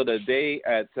call it a day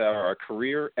or a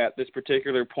career at this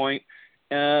particular point?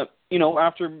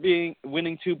 After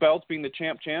winning 2 belts, being the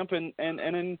champ, and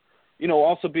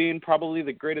also being probably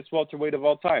the greatest welterweight of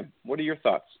all time. What are your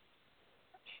thoughts?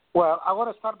 Well, I want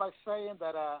to start by saying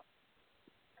that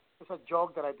it's a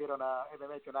joke that I did on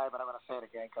MMA Tonight, but I'm going to say it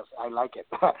again because I like it.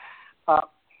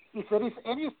 If there is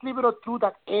any sliver of truth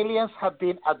that aliens have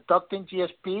been abducting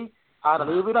GSP, I'm a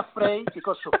little bit afraid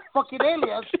because some fucking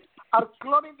aliens are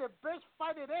cloning the best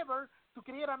fighter ever to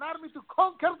create an army to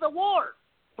conquer the war.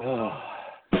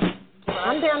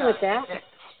 I'm down with that.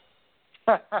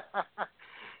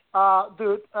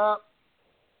 Dude, a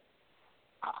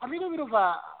little bit of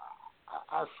a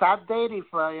sad day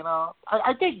if,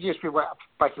 I take GSP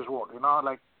by his word,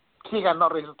 like he had no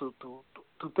reason to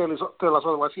tell us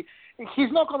otherwise.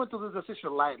 He's not coming to this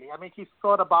decision lightly. I mean, he's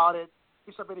thought about it.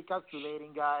 He's a very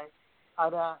calculating guy.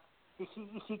 And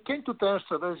he came to terms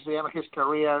to this the end of his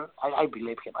career. I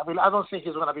believe him. I mean, I don't think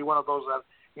he's going to be one of those that,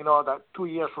 that 2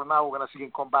 years from now we're going to see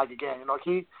him come back again.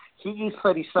 He is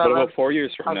 37. What about 4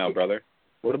 years from now, brother?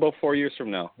 What about 4 years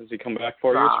from now? Does he come back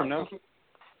 4 years from now?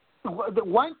 The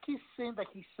one key thing that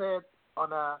he said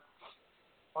on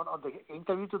on the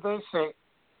interview today say,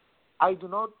 I do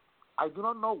not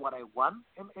know what I want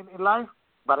in life,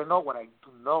 but I know what I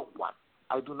do not want.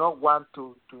 I do not want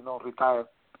to retire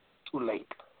too late,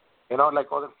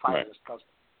 like other fighters, because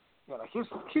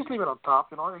he's living on top.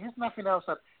 He's nothing else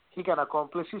that he can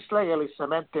accomplish. His legacy is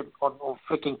cemented on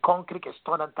freaking concrete,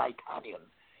 stone, and titanium.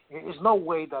 There's no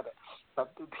way that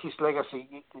his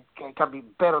legacy can be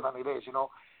better than it is.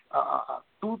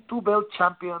 Two belt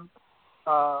champion,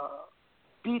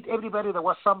 beat everybody that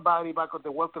was somebody back on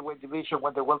the welterweight division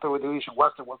when the welterweight division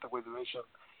was the welterweight division.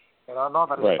 Not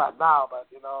that it's bad now, but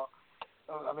it's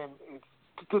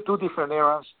two different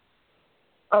eras.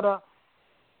 But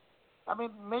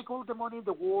make all the money in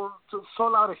the world, to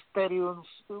sold out stadiums.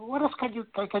 What else can you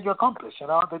accomplish?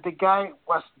 The guy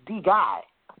was the guy,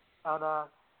 and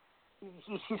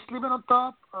he's living on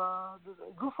top.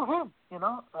 Good for him.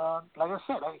 Like I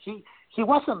said, he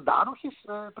wasn't down on his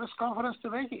press conference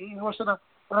today. He was in a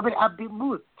very upbeat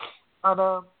mood,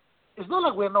 and it's not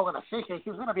like we're not going to say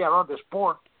he's going to be around the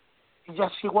sport.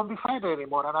 He won't be fighting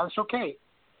anymore, and that's okay.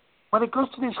 When it comes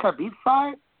to this Khabib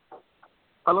fight,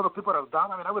 a lot of people have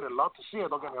done. I would have loved to see it.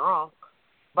 Don't get me wrong,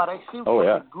 but I think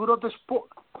the good of the sport,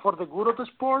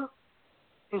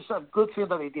 it's a good thing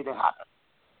that it didn't happen.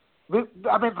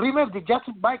 Remember the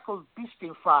Jackson Michael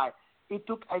Bisping fight? It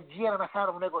took a year and a half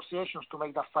of negotiations to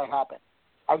make that fight happen.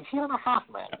 A year and a half,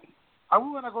 man. Are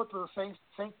we going to go to the same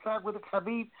track with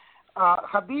Khabib?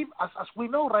 Khabib, as we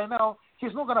know right now,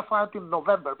 he's not going to fight in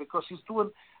November because he's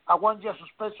doing a 1-year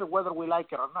suspension whether we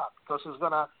like it or not, because he's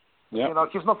going to,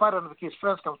 he's not fighting if his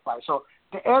friends can fight. So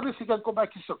the earliest he can come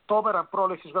back is October, and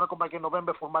probably he's going to come back in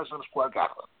November for Madison Square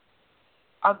Garden.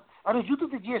 And if you do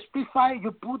the GSP fight,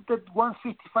 you put the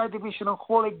 155 division on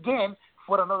hold again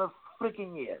for another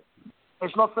freaking year.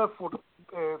 It's not fair for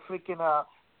freaking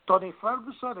Tony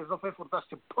Ferguson. It's not fair for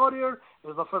Dustin Poirier.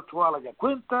 It's not fair to Alan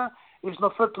Quinta. It's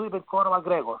not fair to even Conor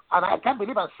McGregor. And I can't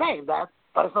believe I'm saying that,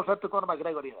 but it's not fair to Conor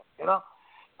McGregor either,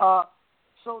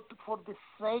 So for the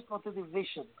sake of the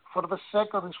division, for the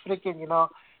sake of this freaking,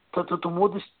 to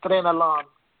move this train along,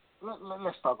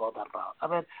 let's not go that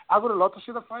route. I would love to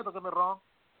see the fight, don't get me wrong,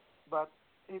 but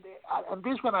and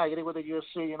this one I agree with the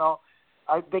UFC,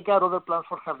 they got other plans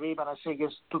for Khabib, and I think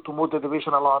it's to move the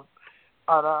division along.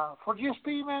 And for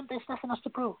GSP, man, there's nothing else to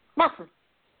prove. Nothing.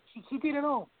 He did it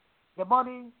all. The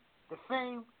money, the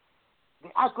fame, the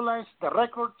accolades, the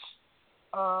records.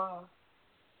 A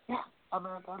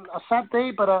sad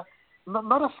day, but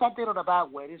not a sad day in a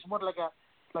bad way. It's more like a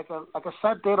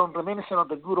sad day on reminiscent of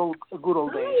the good old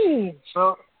days.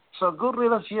 So good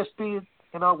riddance, GSP.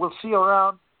 We'll see you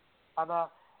around, and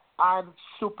I'm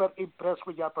super impressed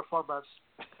with your performance.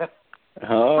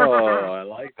 I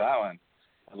like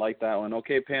that one.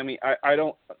 Okay, Pammy, I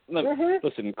don't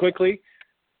listen quickly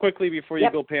before you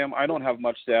go, Pam. I don't have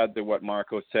much to add to what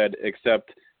Marco said,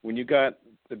 except when you got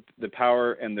the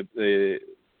power and the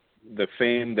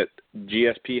fame that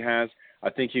GSP has, I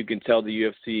think you can tell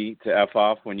the UFC to F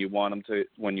off when you want to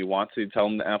tell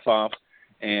them to F off,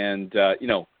 and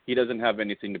he doesn't have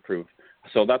anything to prove.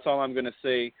 So that's all I'm going to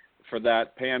say for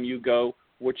that. Pam, you go.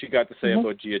 What you got to say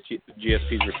about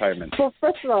GSP's retirement? Well,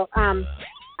 first of all, I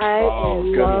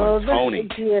love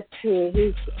GSP.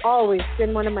 He's always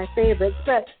been one of my favorites.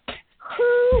 But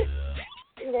who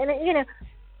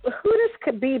does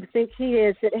Khabib think he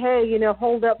is that, hey,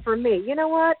 hold up for me? You know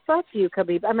what? Fuck you,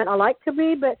 Khabib. I like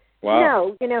Khabib, but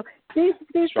no, these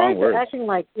guys are acting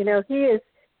like, he is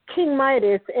King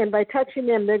Midas, and by touching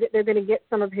them, they're going to get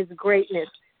some of his greatness.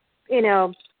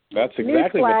 That's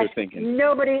exactly what they're thinking.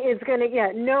 Nobody is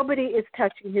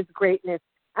touching his greatness.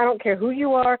 I don't care who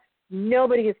you are.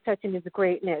 Nobody is touching his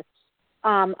greatness.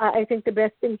 I think the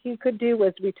best thing he could do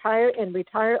was retire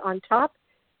on top.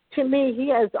 To me, he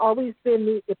has always been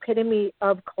the epitome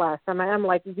of class. I'm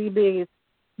like the biggest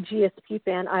GSP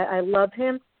fan. I love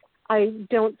him. I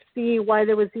don't see why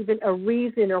there was even a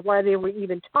reason or why they were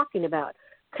even talking about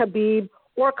Khabib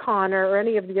or Conor or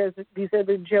any of these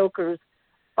other jokers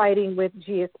fighting with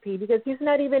GSP, because he's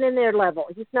not even in their level.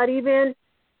 He's not even,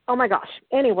 oh my gosh.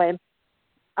 Anyway,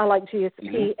 I like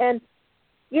GSP. And,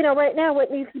 right now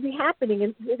what needs to be happening,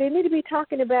 and they need to be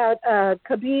talking about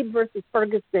Khabib versus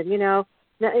Ferguson,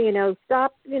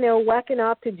 stop, whacking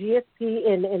off to GSP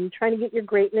and trying to get your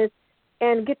greatness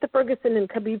and get the Ferguson and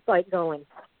Khabib fight going.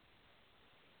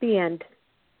 The end.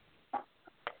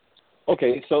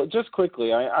 Okay, so just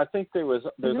quickly, I think there's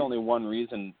only one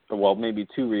reason, well, maybe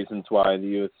two reasons why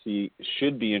the UFC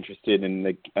should be interested in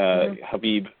the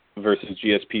Khabib versus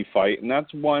GSP fight, and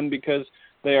that's one, because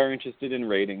they are interested in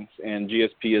ratings, and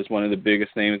GSP is one of the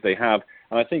biggest names they have.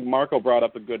 And I think Marco brought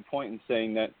up a good point in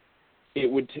saying that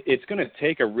it's going to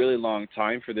take a really long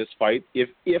time for this fight. If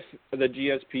the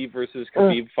GSP versus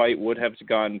Khabib fight would have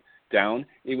gone down,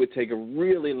 it would take a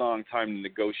really long time to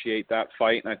negotiate that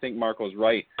fight. And I think Marco's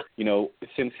right.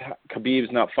 Since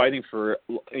Khabib's not fighting for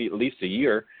at least a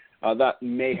year, that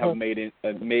may have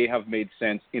made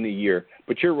sense in a year.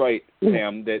 But you're right,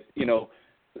 Sam, that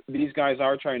these guys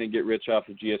are trying to get rich off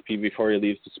of GSP before he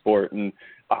leaves the sport. And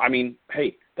I mean,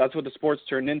 hey, that's what the sport's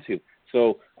turned into.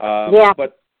 So,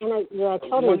 but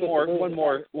totally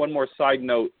one more side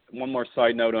note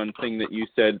on a thing that you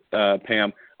said,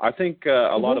 Pam. I think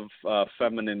a lot of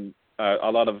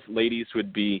a lot of ladies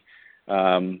would be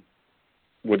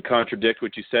would contradict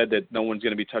what you said, that no one's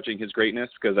going to be touching his greatness,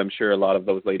 because I'm sure a lot of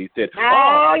those ladies did.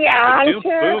 I'm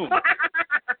sure. Boom.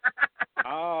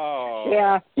 Oh.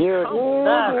 Yeah. We are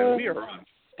on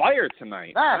fire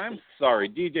tonight. I'm sorry,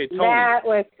 DJ Tony. That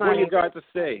was funny. What do you got to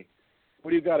say?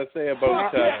 What do you got to say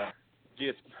about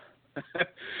GSP?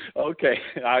 Okay,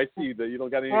 I see that you don't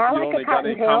got any. You only got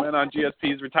any comment on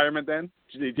GSP's retirement, then,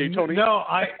 DJ Tony? No,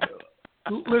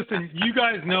 listen. You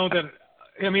guys know that.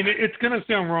 I mean, it's going to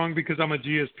sound wrong because I'm a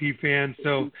GSP fan.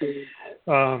 So,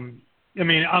 I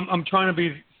mean, I'm trying to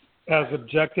be as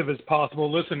objective as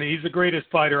possible. Listen, he's the greatest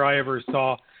fighter I ever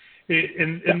saw,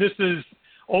 and this is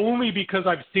only because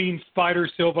I've seen Spider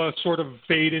Silva sort of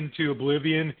fade into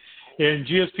oblivion. And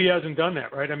GSP hasn't done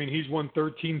that, right? I mean, he's won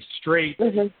 13 straight,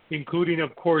 including,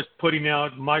 of course, putting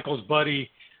out Michael's buddy,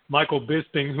 Michael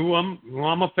Bisping, who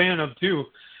I'm a fan of too,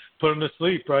 put him to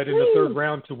sleep, right, in the third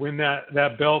round to win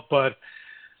that belt. But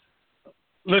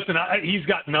listen, he's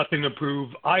got nothing to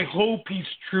prove. I hope he's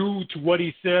true to what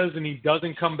he says and he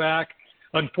doesn't come back.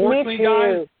 Unfortunately,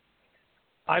 guys,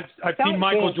 I've seen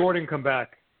Michael Jordan come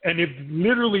back, and if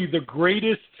literally the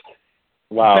greatest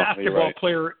basketball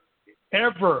player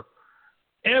ever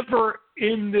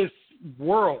in this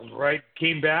world, right,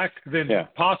 came back, then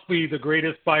possibly the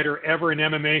greatest fighter ever in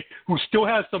MMA, who still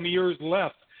has some years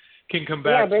left, can come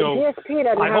back. But so GSP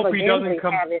doesn't I have hope a he doesn't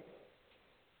come. habit.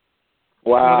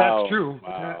 Wow. Well, that's true.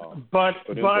 Wow. But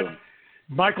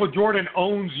Michael Jordan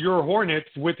owns your Hornets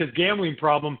with his gambling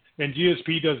problem, and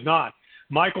GSP does not.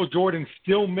 Michael Jordan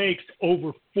still makes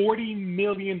over $40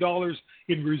 million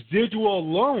in residual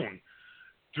alone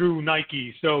through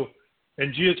Nike. So,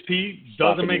 and GSP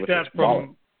doesn't make that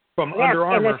from Under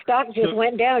Armour. And the stock just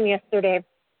went down yesterday.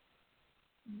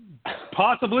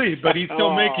 Possibly, but he's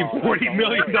still making $40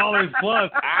 million plus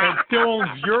and still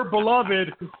owns your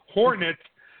beloved Hornets.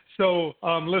 So,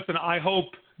 listen, I hope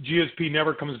GSP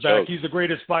never comes back. He's the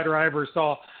greatest fighter I ever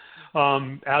saw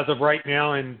as of right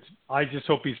now, and I just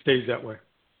hope he stays that way.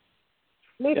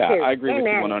 Me too. I agree with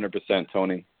you 100%,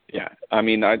 Tony. Yeah, I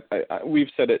mean, we've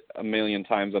said it a million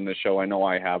times on this show. I know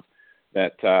I have.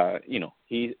 That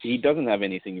he doesn't have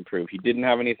anything to prove. He didn't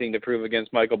have anything to prove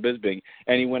against Michael Bisping,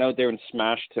 and he went out there and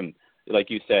smashed him, like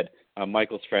you said.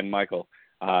 Michael's friend Michael,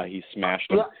 he smashed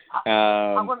him.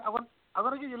 I'm going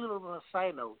to give you a little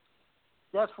side note.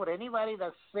 Just for anybody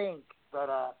that think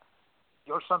that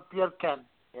George St. Pierre can,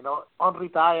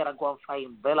 unretire and go and fight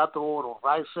in Bellator or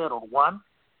Riser or One.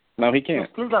 No, he can't.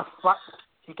 He still got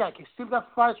He still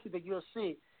got fights with the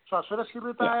UFC. So as soon as he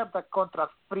retires, the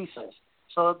contract freezes.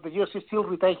 So the UFC still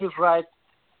retains his right,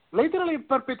 literally in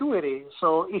perpetuity.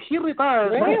 So if he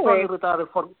retires, he's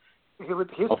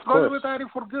probably retiring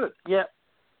for good. Yeah.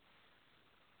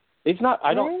 It's not.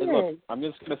 Look, I'm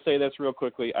just going to say this real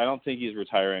quickly. I don't think he's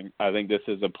retiring. I think this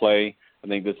is a play. I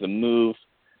think this is a move.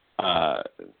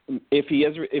 If he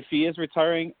is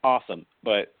retiring, awesome.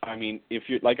 But I mean, if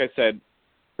you're, like I said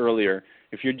earlier,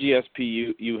 if you're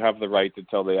GSP, you have the right to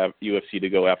tell the UFC to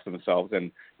go after themselves,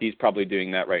 and he's probably doing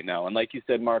that right now. And like you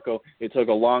said, Marco, it took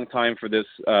a long time for this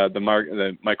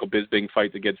the Michael Bisping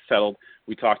fight to get settled.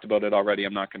 We talked about it already.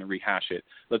 I'm not going to rehash it.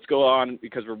 Let's go on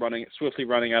because we're swiftly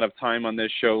running out of time on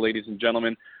this show, ladies and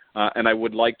gentlemen. And I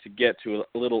would like to get to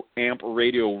a little AMP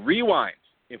Radio Rewind,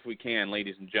 if we can,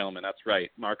 ladies and gentlemen. That's right.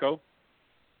 Marco?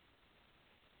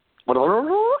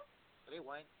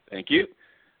 Rewind. Thank you.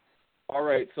 All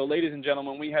right, so ladies and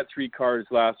gentlemen, we had 3 cards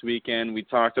last weekend. We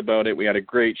talked about it. We had a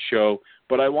great show.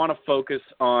 But I want to focus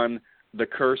on the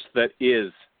curse that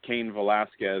is Cain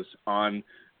Velasquez on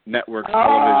network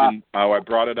television. I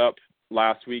brought it up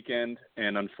last weekend,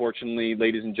 and unfortunately,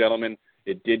 ladies and gentlemen,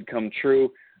 it did come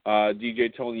true.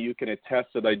 DJ Tony, you can attest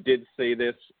that I did say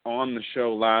this on the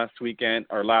show last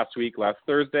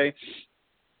Thursday.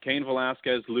 Cain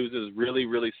Velasquez loses really,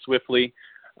 really swiftly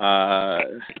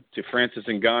to Francis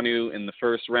Ngannou in the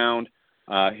first round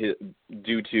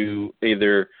due to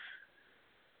either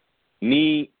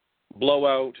knee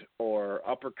blowout or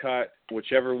uppercut,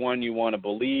 whichever one you want to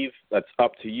believe. That's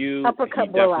up to you. Uppercut,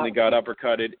 he blowout. definitely got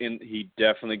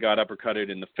uppercutted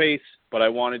in the face. But I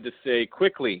wanted to say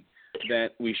quickly that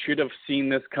we should have seen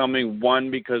this coming.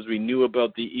 One, because we knew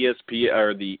about the ESPN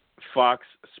or the Fox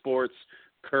Sports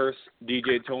curse,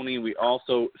 DJ Tony. We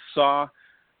also saw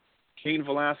Cain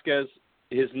Velasquez,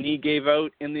 his knee gave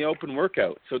out in the open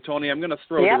workout. So, Tony, I'm going to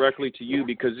throw directly to you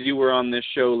because you were on this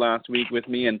show last week with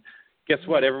me, and guess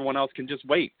what? Everyone else can just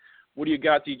wait. What do you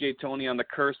got, DJ Tony, on the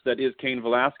curse that is Cain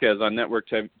Velasquez on network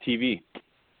TV?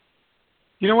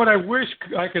 You know what? I wish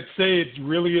I could say it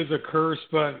really is a curse,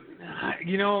 but,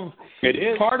 it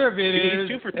is. Part of it is.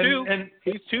 He's 2 for 2. And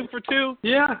he's 2 for 2.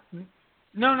 Yeah.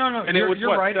 No. And it was,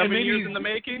 you're right. 7 years in the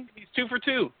making? He's 2 for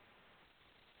 2.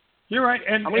 You're right.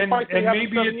 And, how many fights did he have in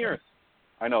maybe 7 years?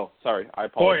 I know. Sorry. I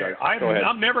apologize. Boy,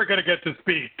 I'm never going to get to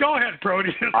speak. Go ahead,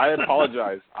 Proteus. I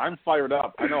apologize. I'm fired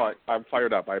up. I know I'm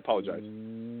fired up. I apologize.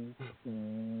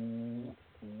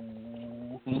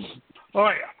 All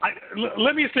right.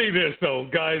 Let me say this, though,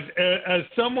 guys. As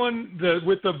someone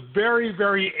with a very,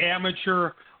 very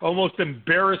amateur, almost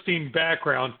embarrassing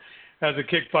background as a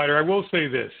kick fighter, I will say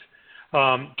this.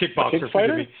 Kickboxer,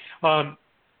 forgive me.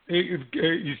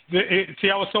 See,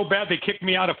 I was so bad they kicked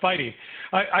me out of fighting.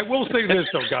 I will say this,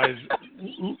 though, guys.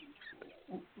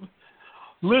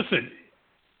 Listen,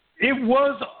 it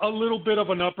was a little bit of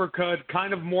an uppercut,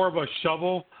 kind of more of a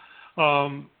shovel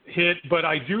hit, but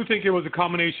I do think it was a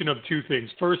combination of two things.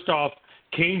 First off,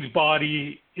 Cain's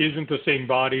body isn't the same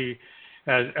body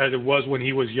as it was when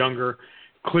he was younger.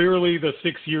 Clearly, the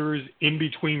 6 years in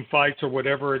between fights or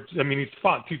whatever, he's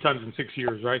fought 2 times in 6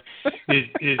 years, right?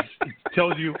 It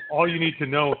tells you all you need to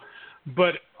know.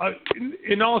 But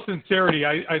in all sincerity,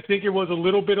 I think it was a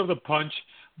little bit of the punch,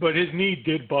 but his knee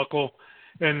did buckle,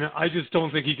 and I just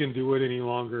don't think he can do it any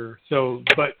longer. So,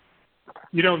 but,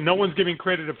 no one's giving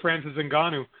credit to Francis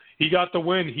Ngannou. He got the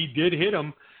win. He did hit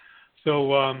him.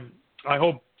 So I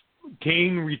hope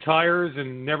Cain retires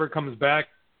and never comes back.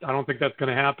 I don't think that's going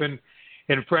to happen.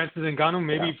 And Francis Ngannou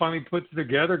maybe finally puts it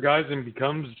together, guys, and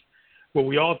becomes what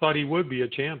we all thought he would be, a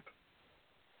champ.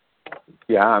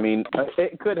 Yeah,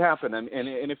 it could happen. And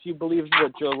if you believe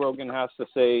what Joe Rogan has to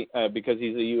say, because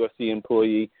he's a UFC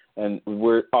employee, and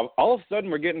we're all of a sudden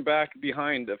we're getting back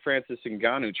behind the Francis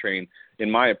Ngannou train, in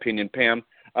my opinion, Pam.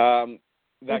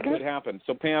 That could happen.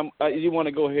 So, Pam, you want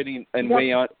to go ahead and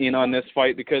weigh in on this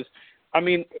fight? Because,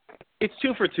 it's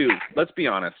 2 for 2. Let's be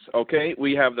honest, okay?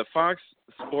 We have the Fox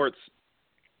Sports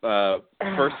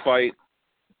first fight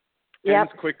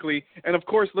ends quickly. And, of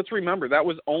course, let's remember, that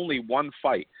was only one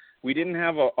fight. We didn't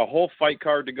have a whole fight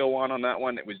card to go on that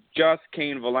one. It was just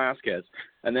Cain Velasquez.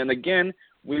 And then, again,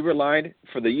 we relied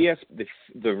for the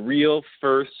real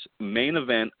first main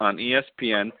event on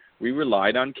ESPN. We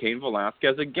relied on Cain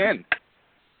Velasquez again.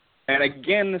 And,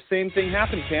 again, the same thing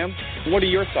happened, Pam. What are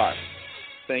your thoughts?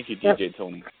 Thank you, DJ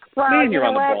Tony. Well, Man, you're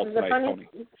on the ball tonight, Tony.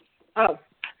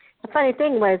 The funny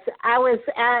thing was, I was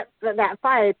at that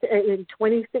fight in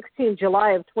 2016,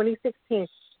 July of 2016.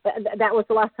 That was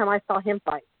the last time I saw him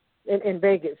fight in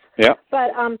Vegas. Yeah.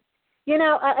 But I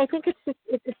think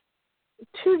it's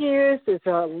 2 years is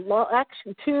a long,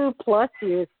 actually 2+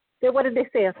 years. What did they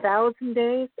say? 1,000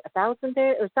 days,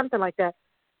 or something like that.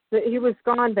 That he was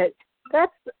gone, but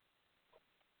that's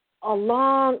a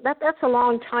long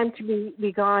time to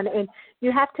be gone, and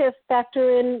you have to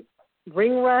factor in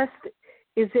ring rust.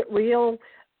 Is it real?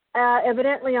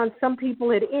 Evidently, on some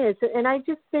people it is, and I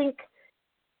just think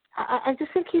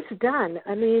he's done.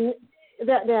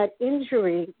 That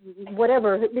injury,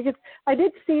 whatever, because I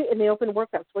did see in the open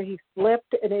workouts where he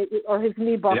slipped or his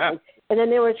knee buckled, and then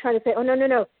they were trying to say, oh,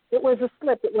 no, it was a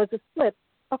slip.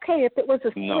 Okay, if it was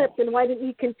a slip, then why didn't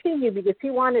he continue? Because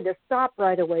he wanted to stop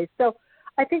right away. So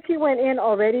I think he went in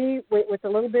already with a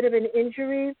little bit of an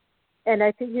injury, and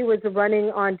I think he was running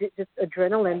on just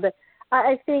adrenaline. But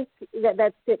I think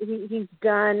that's it. He's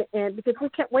done, and because we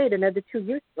can't wait another 2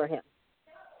 years for him,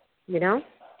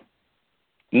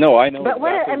 No, I know but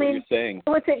exactly what you're saying. It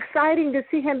was exciting to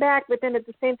see him back, but then at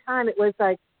the same time, it was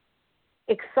like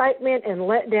excitement and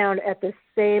letdown at the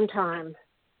same time.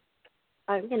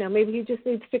 Maybe he just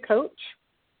needs to coach.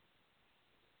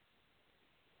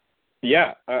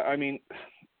 Yeah,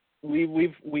 we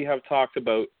have talked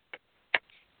about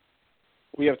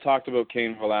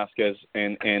Cain Velasquez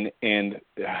and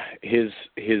his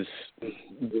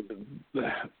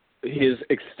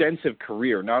extensive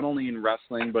career, not only in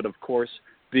wrestling but of course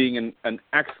being an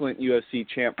excellent UFC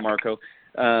champ, Marco,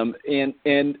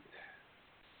 and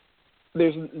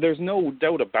there's no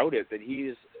doubt about it that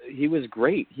he was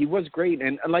great. He was great,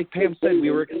 and like Pam said,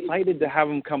 we were excited to have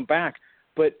him come back.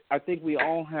 But I think we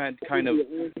all had kind of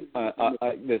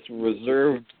this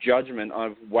reserved judgment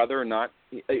of whether or not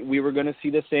we were going to see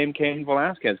the same Cain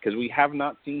Velasquez, because we have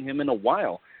not seen him in a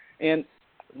while. And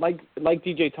like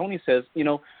DJ Tony says,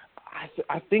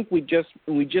 I think we just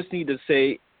need to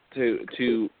say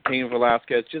to Cain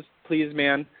Velasquez, just please,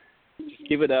 man, just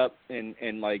give it up.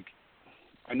 And like,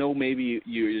 I know maybe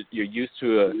you're used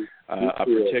to a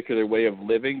particular way of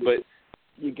living, but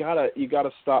you gotta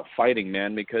stop fighting,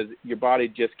 man, because your body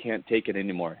just can't take it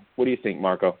anymore. What do you think,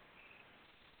 Marco?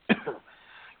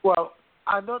 Well,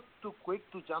 I'm not too quick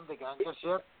to jump the gun just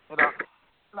yet.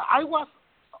 I was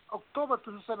October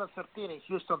 2013 in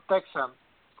Houston, Texas,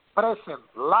 present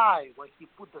live when he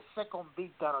put the second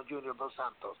beat down on Junior Dos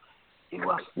Santos. It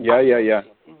was yeah.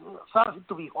 It was something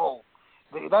to behold.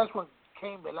 That's when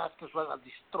Cain Velasquez was a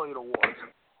destroyer of wars.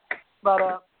 But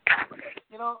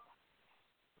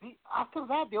after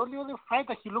that, the only other fight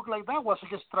that he looked like that was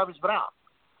against Travis Brown.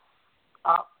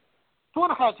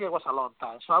 2.5 years was a long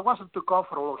time, so I wasn't too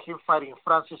comfortable with him fighting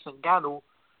Francis Ngannou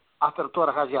after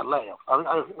 2.5 year layoff.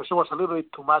 It was a little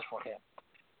bit too much for him.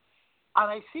 And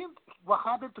I think what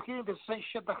happened to him is the same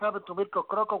shit that happened to Mirko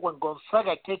Crocco when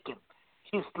Gonzaga kicked him.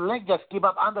 His leg just gave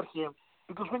up under him,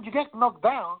 because when you get knocked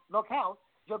out,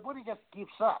 your body just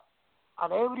gives up,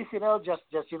 and everything else just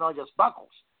buckles.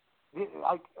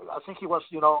 I think he was,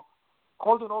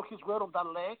 holding all his weight on that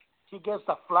leg. He gets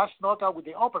the flash knockout with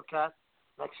the uppercut.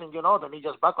 Next thing you know, then he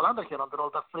just buckled under him under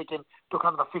all that freaking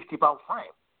 250-pound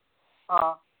frame.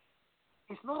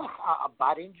 It's not a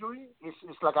bad injury.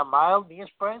 It's like a mild knee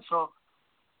sprain, so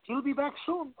he'll be back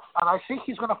soon. And I think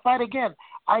he's going to fight again.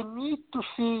 I need to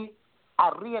see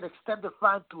a real extended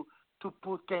fight to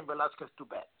put Cain Velasquez to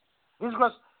bed. This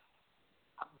was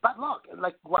bad luck,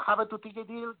 like what happened to TJ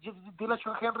Dillashaw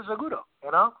and Henry Cejudo,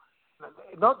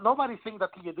 Nobody thinks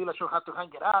that TJ Dillashaw had to hang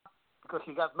it up because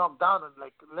he got knocked down in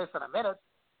like less than a minute.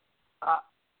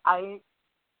 I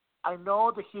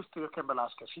know the history of Cain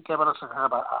Velasquez. Cain Velasquez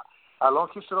had a long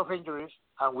history of injuries,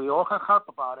 and we all have heard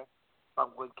about it.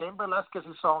 But when Cain Velasquez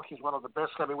is on, he's one of the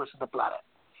best heavyweights on the planet.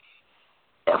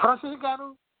 Francis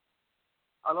Ngannou,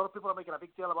 a lot of people are making a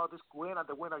big deal about this win and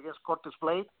the win against Curtis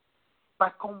Blade.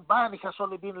 But combined, it has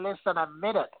only been less than a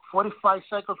minute, 45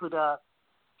 seconds with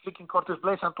freaking Curtis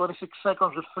Blades and 26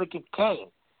 seconds with freaking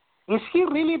Cain. Is he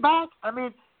really back? I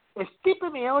mean, Stipe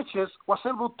Miocic was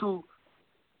able to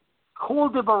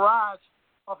hold the barrage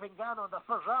of Ngannou in the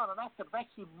first round, and after that,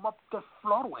 he mopped the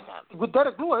floor with him. With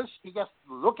Derek Lewis, he just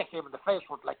looked at him in the face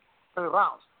for like 3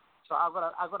 rounds. So I'm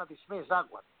gonna dismiss that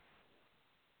one.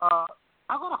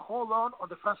 I'm gonna hold on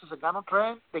the Francis Ngannou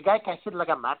train. The guy can hit like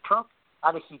a Mack truck.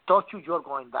 And if he touches you, you're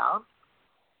going down.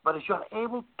 But if you're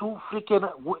able to freaking,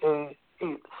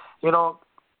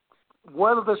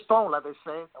 weather the stone, like they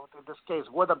say, in this case,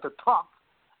 weather the top,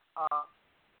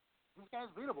 this guy's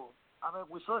beatable. I mean,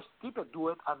 we saw Stipe do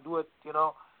it,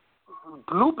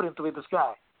 blueprint to beat this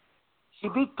guy. He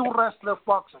beat 2 wrestler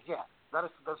boxers, yeah,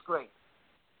 that's great.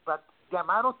 But the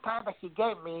amount of time that he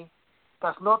gave me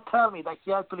does not tell me that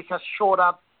he actually has showed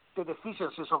up the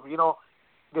deficiencies of,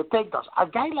 the takedowns. A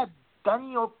guy like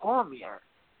Daniel Cormier,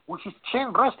 which is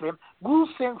chain wrestling, will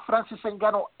send Francis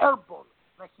Ngannou airborne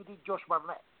like he did Josh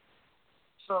Barnett.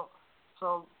 So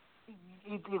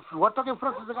if we're talking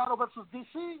Francis Ngannou versus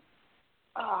DC,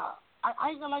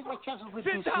 I don't like my chances with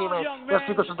DC, man, just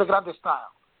because of the grande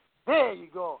style. There you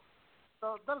go.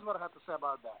 So that's what I have to say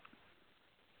about that.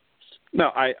 No,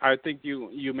 I think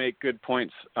you make good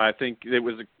points. I think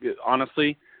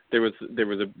honestly there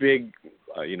was a big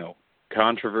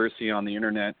controversy on the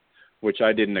internet, which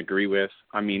I didn't agree with.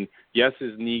 I mean, yes,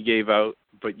 his knee gave out,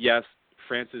 but yes,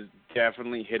 Francis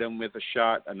definitely hit him with a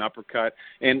shot, an uppercut,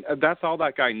 and that's all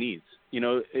that guy needs.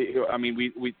 I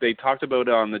mean, they talked about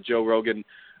it on the Joe Rogan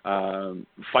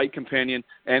Fight Companion,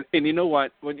 and you know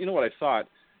what? Well, you know what I thought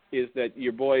is that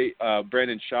your boy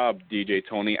Brandon Schaub, DJ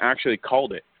Tony, actually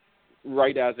called it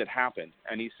right as it happened,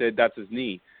 and he said that's his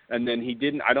knee. And then he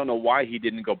didn't. I don't know why he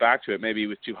didn't go back to it. Maybe he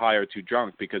was too high or too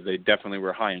drunk, because they definitely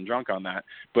were high and drunk on that.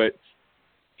 But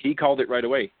he called it right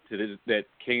away that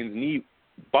Cain's knee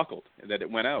buckled, that it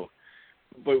went out.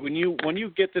 But when you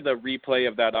get to the replay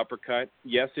of that uppercut,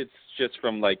 yes, it's just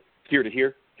from like here to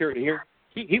here, here to here.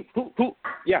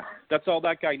 Yeah, that's all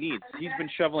that guy needs. He's been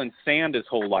shoveling sand his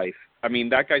whole life. I mean,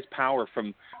 that guy's power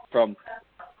from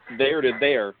there to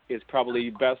there is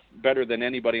probably better than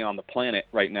anybody on the planet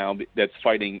right now that's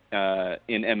fighting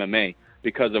in MMA,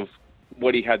 because of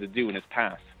what he had to do in his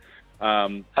past. I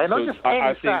know, so just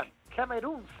I think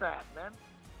Cameroon sand, man.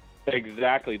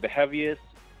 Exactly, the heaviest,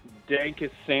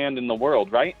 dankest sand in the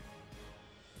world, right?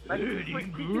 Like, he's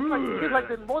like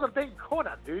the modern day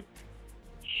Conan, dude.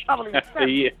 shoveling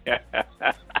steps. Yeah.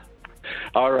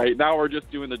 All right, now we're just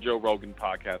doing the Joe Rogan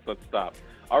podcast. Let's stop.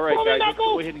 All right, guys, let's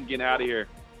go ahead and get out of here.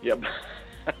 Yep.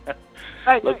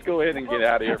 Let's go ahead and get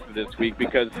out of here for this week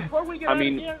because, before we get out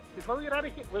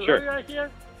of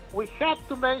here, we have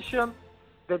to mention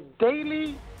the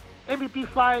daily MVP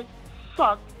fight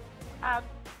sucked, and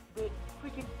the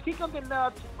freaking kick on the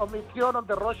nuts of Mitrione on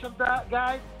the Russian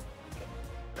guy.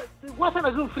 It wasn't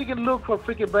a good freaking look for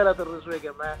freaking Bellator this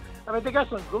weekend, man. I mean, they got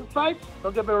some good fights,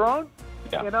 don't get me wrong.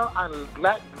 Yeah. You know, and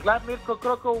glad Mirko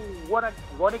Kroko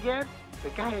won again. The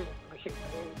guy,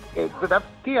 that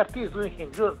TRT is doing him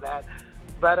good, man.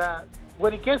 But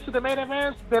when it gets to the main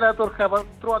events, Bellator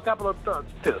throw a couple of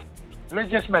thoughts too.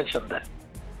 Let's just mention that.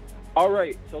 All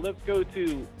right, so let's go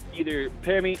to either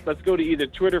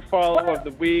Twitter follow of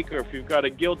the week, or if you've got a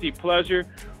guilty pleasure,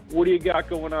 what do you got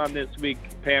going on this week,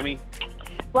 Pammy?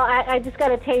 Well, I just got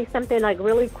to tell you something like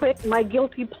really quick. My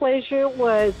guilty pleasure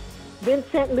was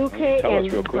Vincent Luque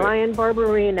and Brian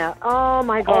Barberina. Oh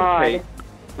my God! Okay.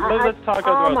 Let's talk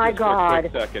about this for a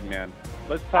quick second, man.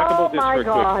 Let's talk about this for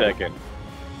a quick second.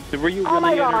 So were you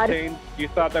really entertained? You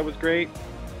thought that was great?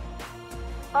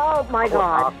 Oh my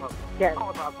God! Awesome. Yes.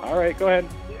 All right, go ahead.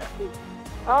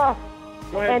 Oh,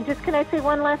 go ahead. And just can I say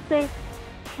one last thing?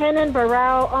 Kenan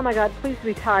Barrow, oh my God, please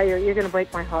retire. You're going to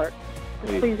break my heart.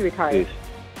 Please retire. Please.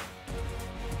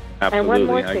 Absolutely, and one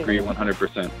more I thing. agree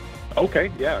 100%.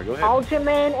 Okay, yeah, go ahead.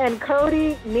 Aljamain and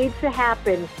Cody needs to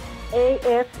happen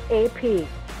ASAP.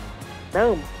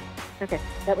 Boom. Okay,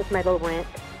 that was my little rant.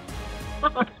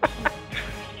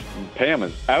 Pam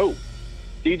is out.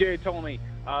 DJ told me,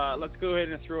 let's go ahead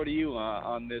and throw to you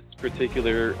on this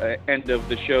particular end of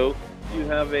the show. Do you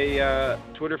have a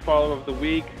Twitter follow of the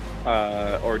week,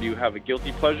 or do you have a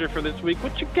guilty pleasure for this week?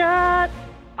 What you got?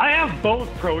 I have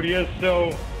both, Proteus,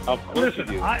 so Of course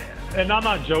listen, you do. and I'm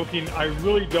not joking, I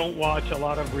really don't watch a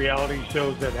lot of reality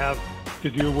shows that have to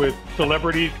do with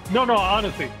celebrities. No,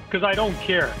 honestly, because I don't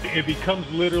care. It becomes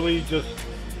literally just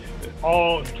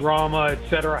all drama,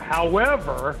 etc.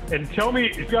 However, and tell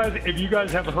me if you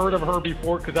guys have heard of her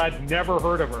before, because I've never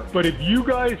heard of her. But if you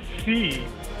guys see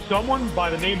someone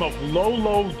by the name of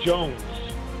Lolo Jones,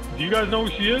 do you guys know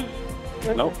who she is?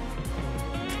 Nope.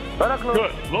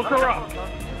 Good. Look her up.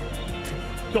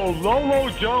 So Lolo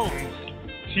Jones,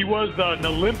 she was an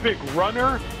Olympic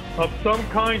runner of some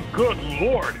kind. Good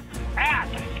Lord. At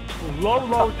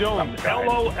Lolo Jones.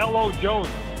 Lolo Jones.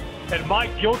 And my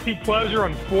guilty pleasure,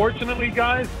 unfortunately,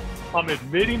 guys, I'm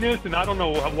admitting this, and I don't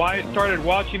know why I started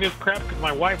watching this crap, because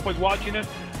my wife was watching it.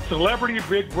 Celebrity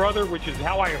Big Brother, which is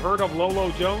how I heard of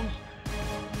Lolo Jones.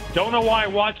 Don't know why I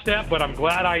watched that, but I'm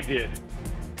glad I did.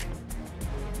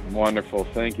 Wonderful.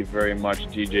 Thank you very much,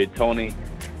 DJ Tony.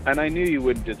 And I knew you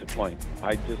wouldn't disappoint.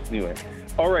 I just knew it.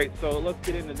 All right, so let's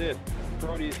get into this.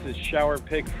 Proteus' shower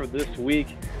pick for this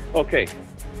week. Okay.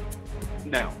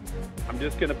 Now, I'm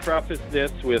just going to preface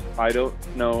this with I don't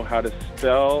know how to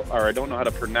spell, or I don't know how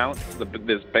to pronounce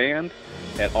this band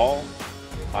at all.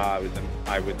 I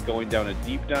was going down a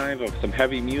deep dive of some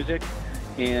heavy music,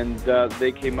 and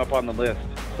they came up on the list.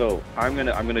 So I'm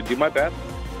gonna do my best.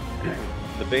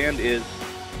 The band is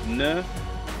Ne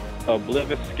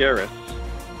Obliviscaris,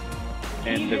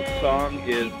 and the song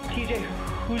is TJ.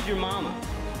 Who's your mama?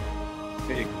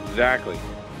 Exactly,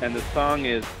 and the song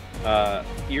is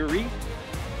Eerie.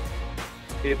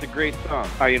 It's a great song.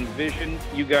 I envision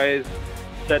you guys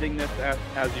setting this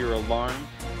as your alarm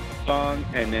song,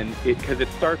 and then because it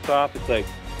starts off, it's like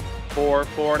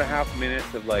 4.5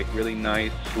 minutes of like really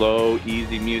nice, slow,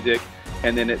 easy music,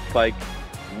 and then it's like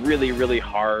really, really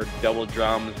hard double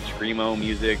drums, screamo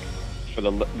music for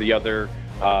the other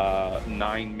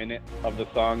 9 minutes of the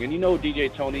song. And you know,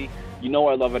 DJ Tony, you know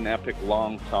I love an epic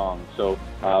long song. So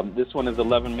this one is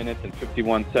 11 minutes and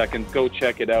 51 seconds. Go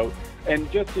check it out.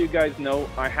 And just so you guys know,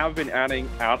 I have been adding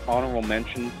out honorable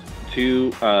mentions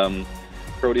to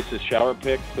Proteus' shower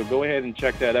pick. So go ahead and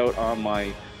check that out on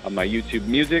my YouTube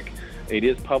music. It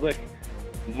is public.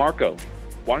 Marco,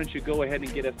 why don't you go ahead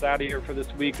and get us out of here for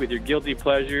this week with your guilty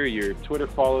pleasure, your Twitter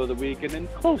follow of the week, and then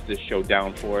close this show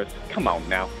down for us. Come on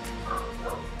now.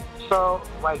 So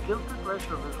my guilty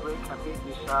pleasure this week, I think,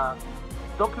 is a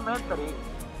documentary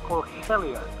called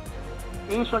Hellier.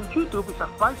 It's on YouTube. It's a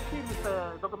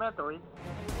 5-series documentary.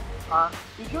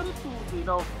 If you're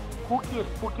into,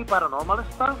 spooky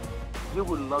paranormal stuff, you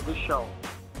will love this show.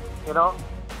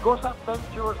 Ghost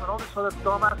Adventures and all these other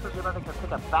dumbasses, they can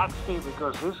take a back seat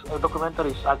because this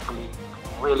documentary is actually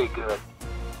really good.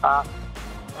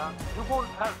 You won't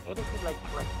have anything like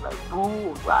boo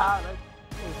or blah.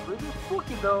 It's really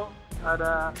spooky though, and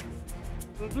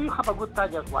you have a good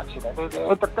time just watching it. The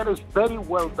entertainment is very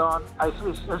well done.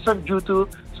 It's on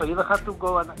YouTube, so you don't have to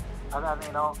go and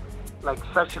like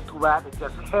search it too bad. It's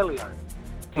just Hellier.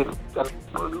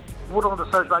 Put on the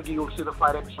search bar, you'll see the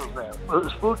 5 episodes there.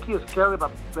 It's spooky, scary,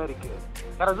 but very good.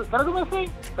 Can I do my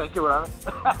thing? Thank you, brother.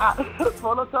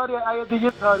 Follow Tony, I am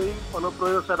DJ Tony. Follow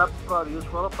Producer and Produce.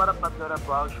 Follow Para Pandora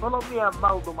Box. Follow me at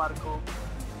Maldo Marco.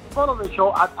 Follow the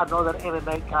show at Another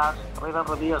MMA Cast. Rate and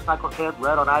review Knucklehead. We're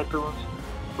on iTunes,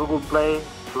 Google Play,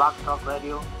 Blog Talk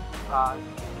Radio.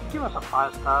 Give us a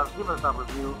 5 stars. Give us a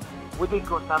review. We didn't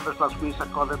go numbers last week. I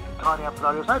called them Tony and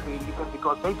Produce. I believe them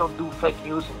because they don't do fake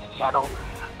news in the channel.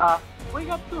 We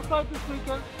got 2 fights this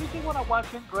weekend. If you want to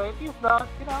watch it, great. If not,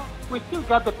 we still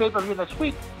got the pay-per-view next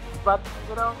week. But,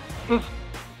 it's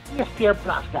ESPN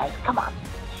Plus, guys. Come on.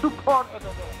 Support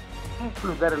MMA.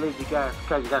 We better leave you guys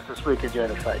because you got this week. Enjoy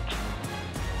the fight.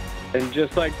 And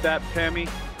just like that, Pammy,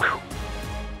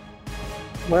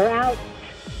 we're out.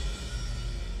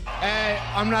 Hey,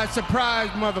 I'm not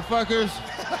surprised, motherfuckers.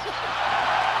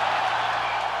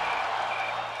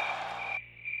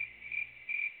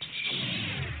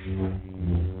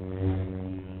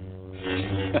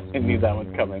 I knew that was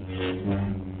coming.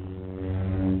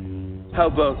 How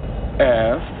about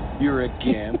F? You're a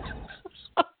gimp.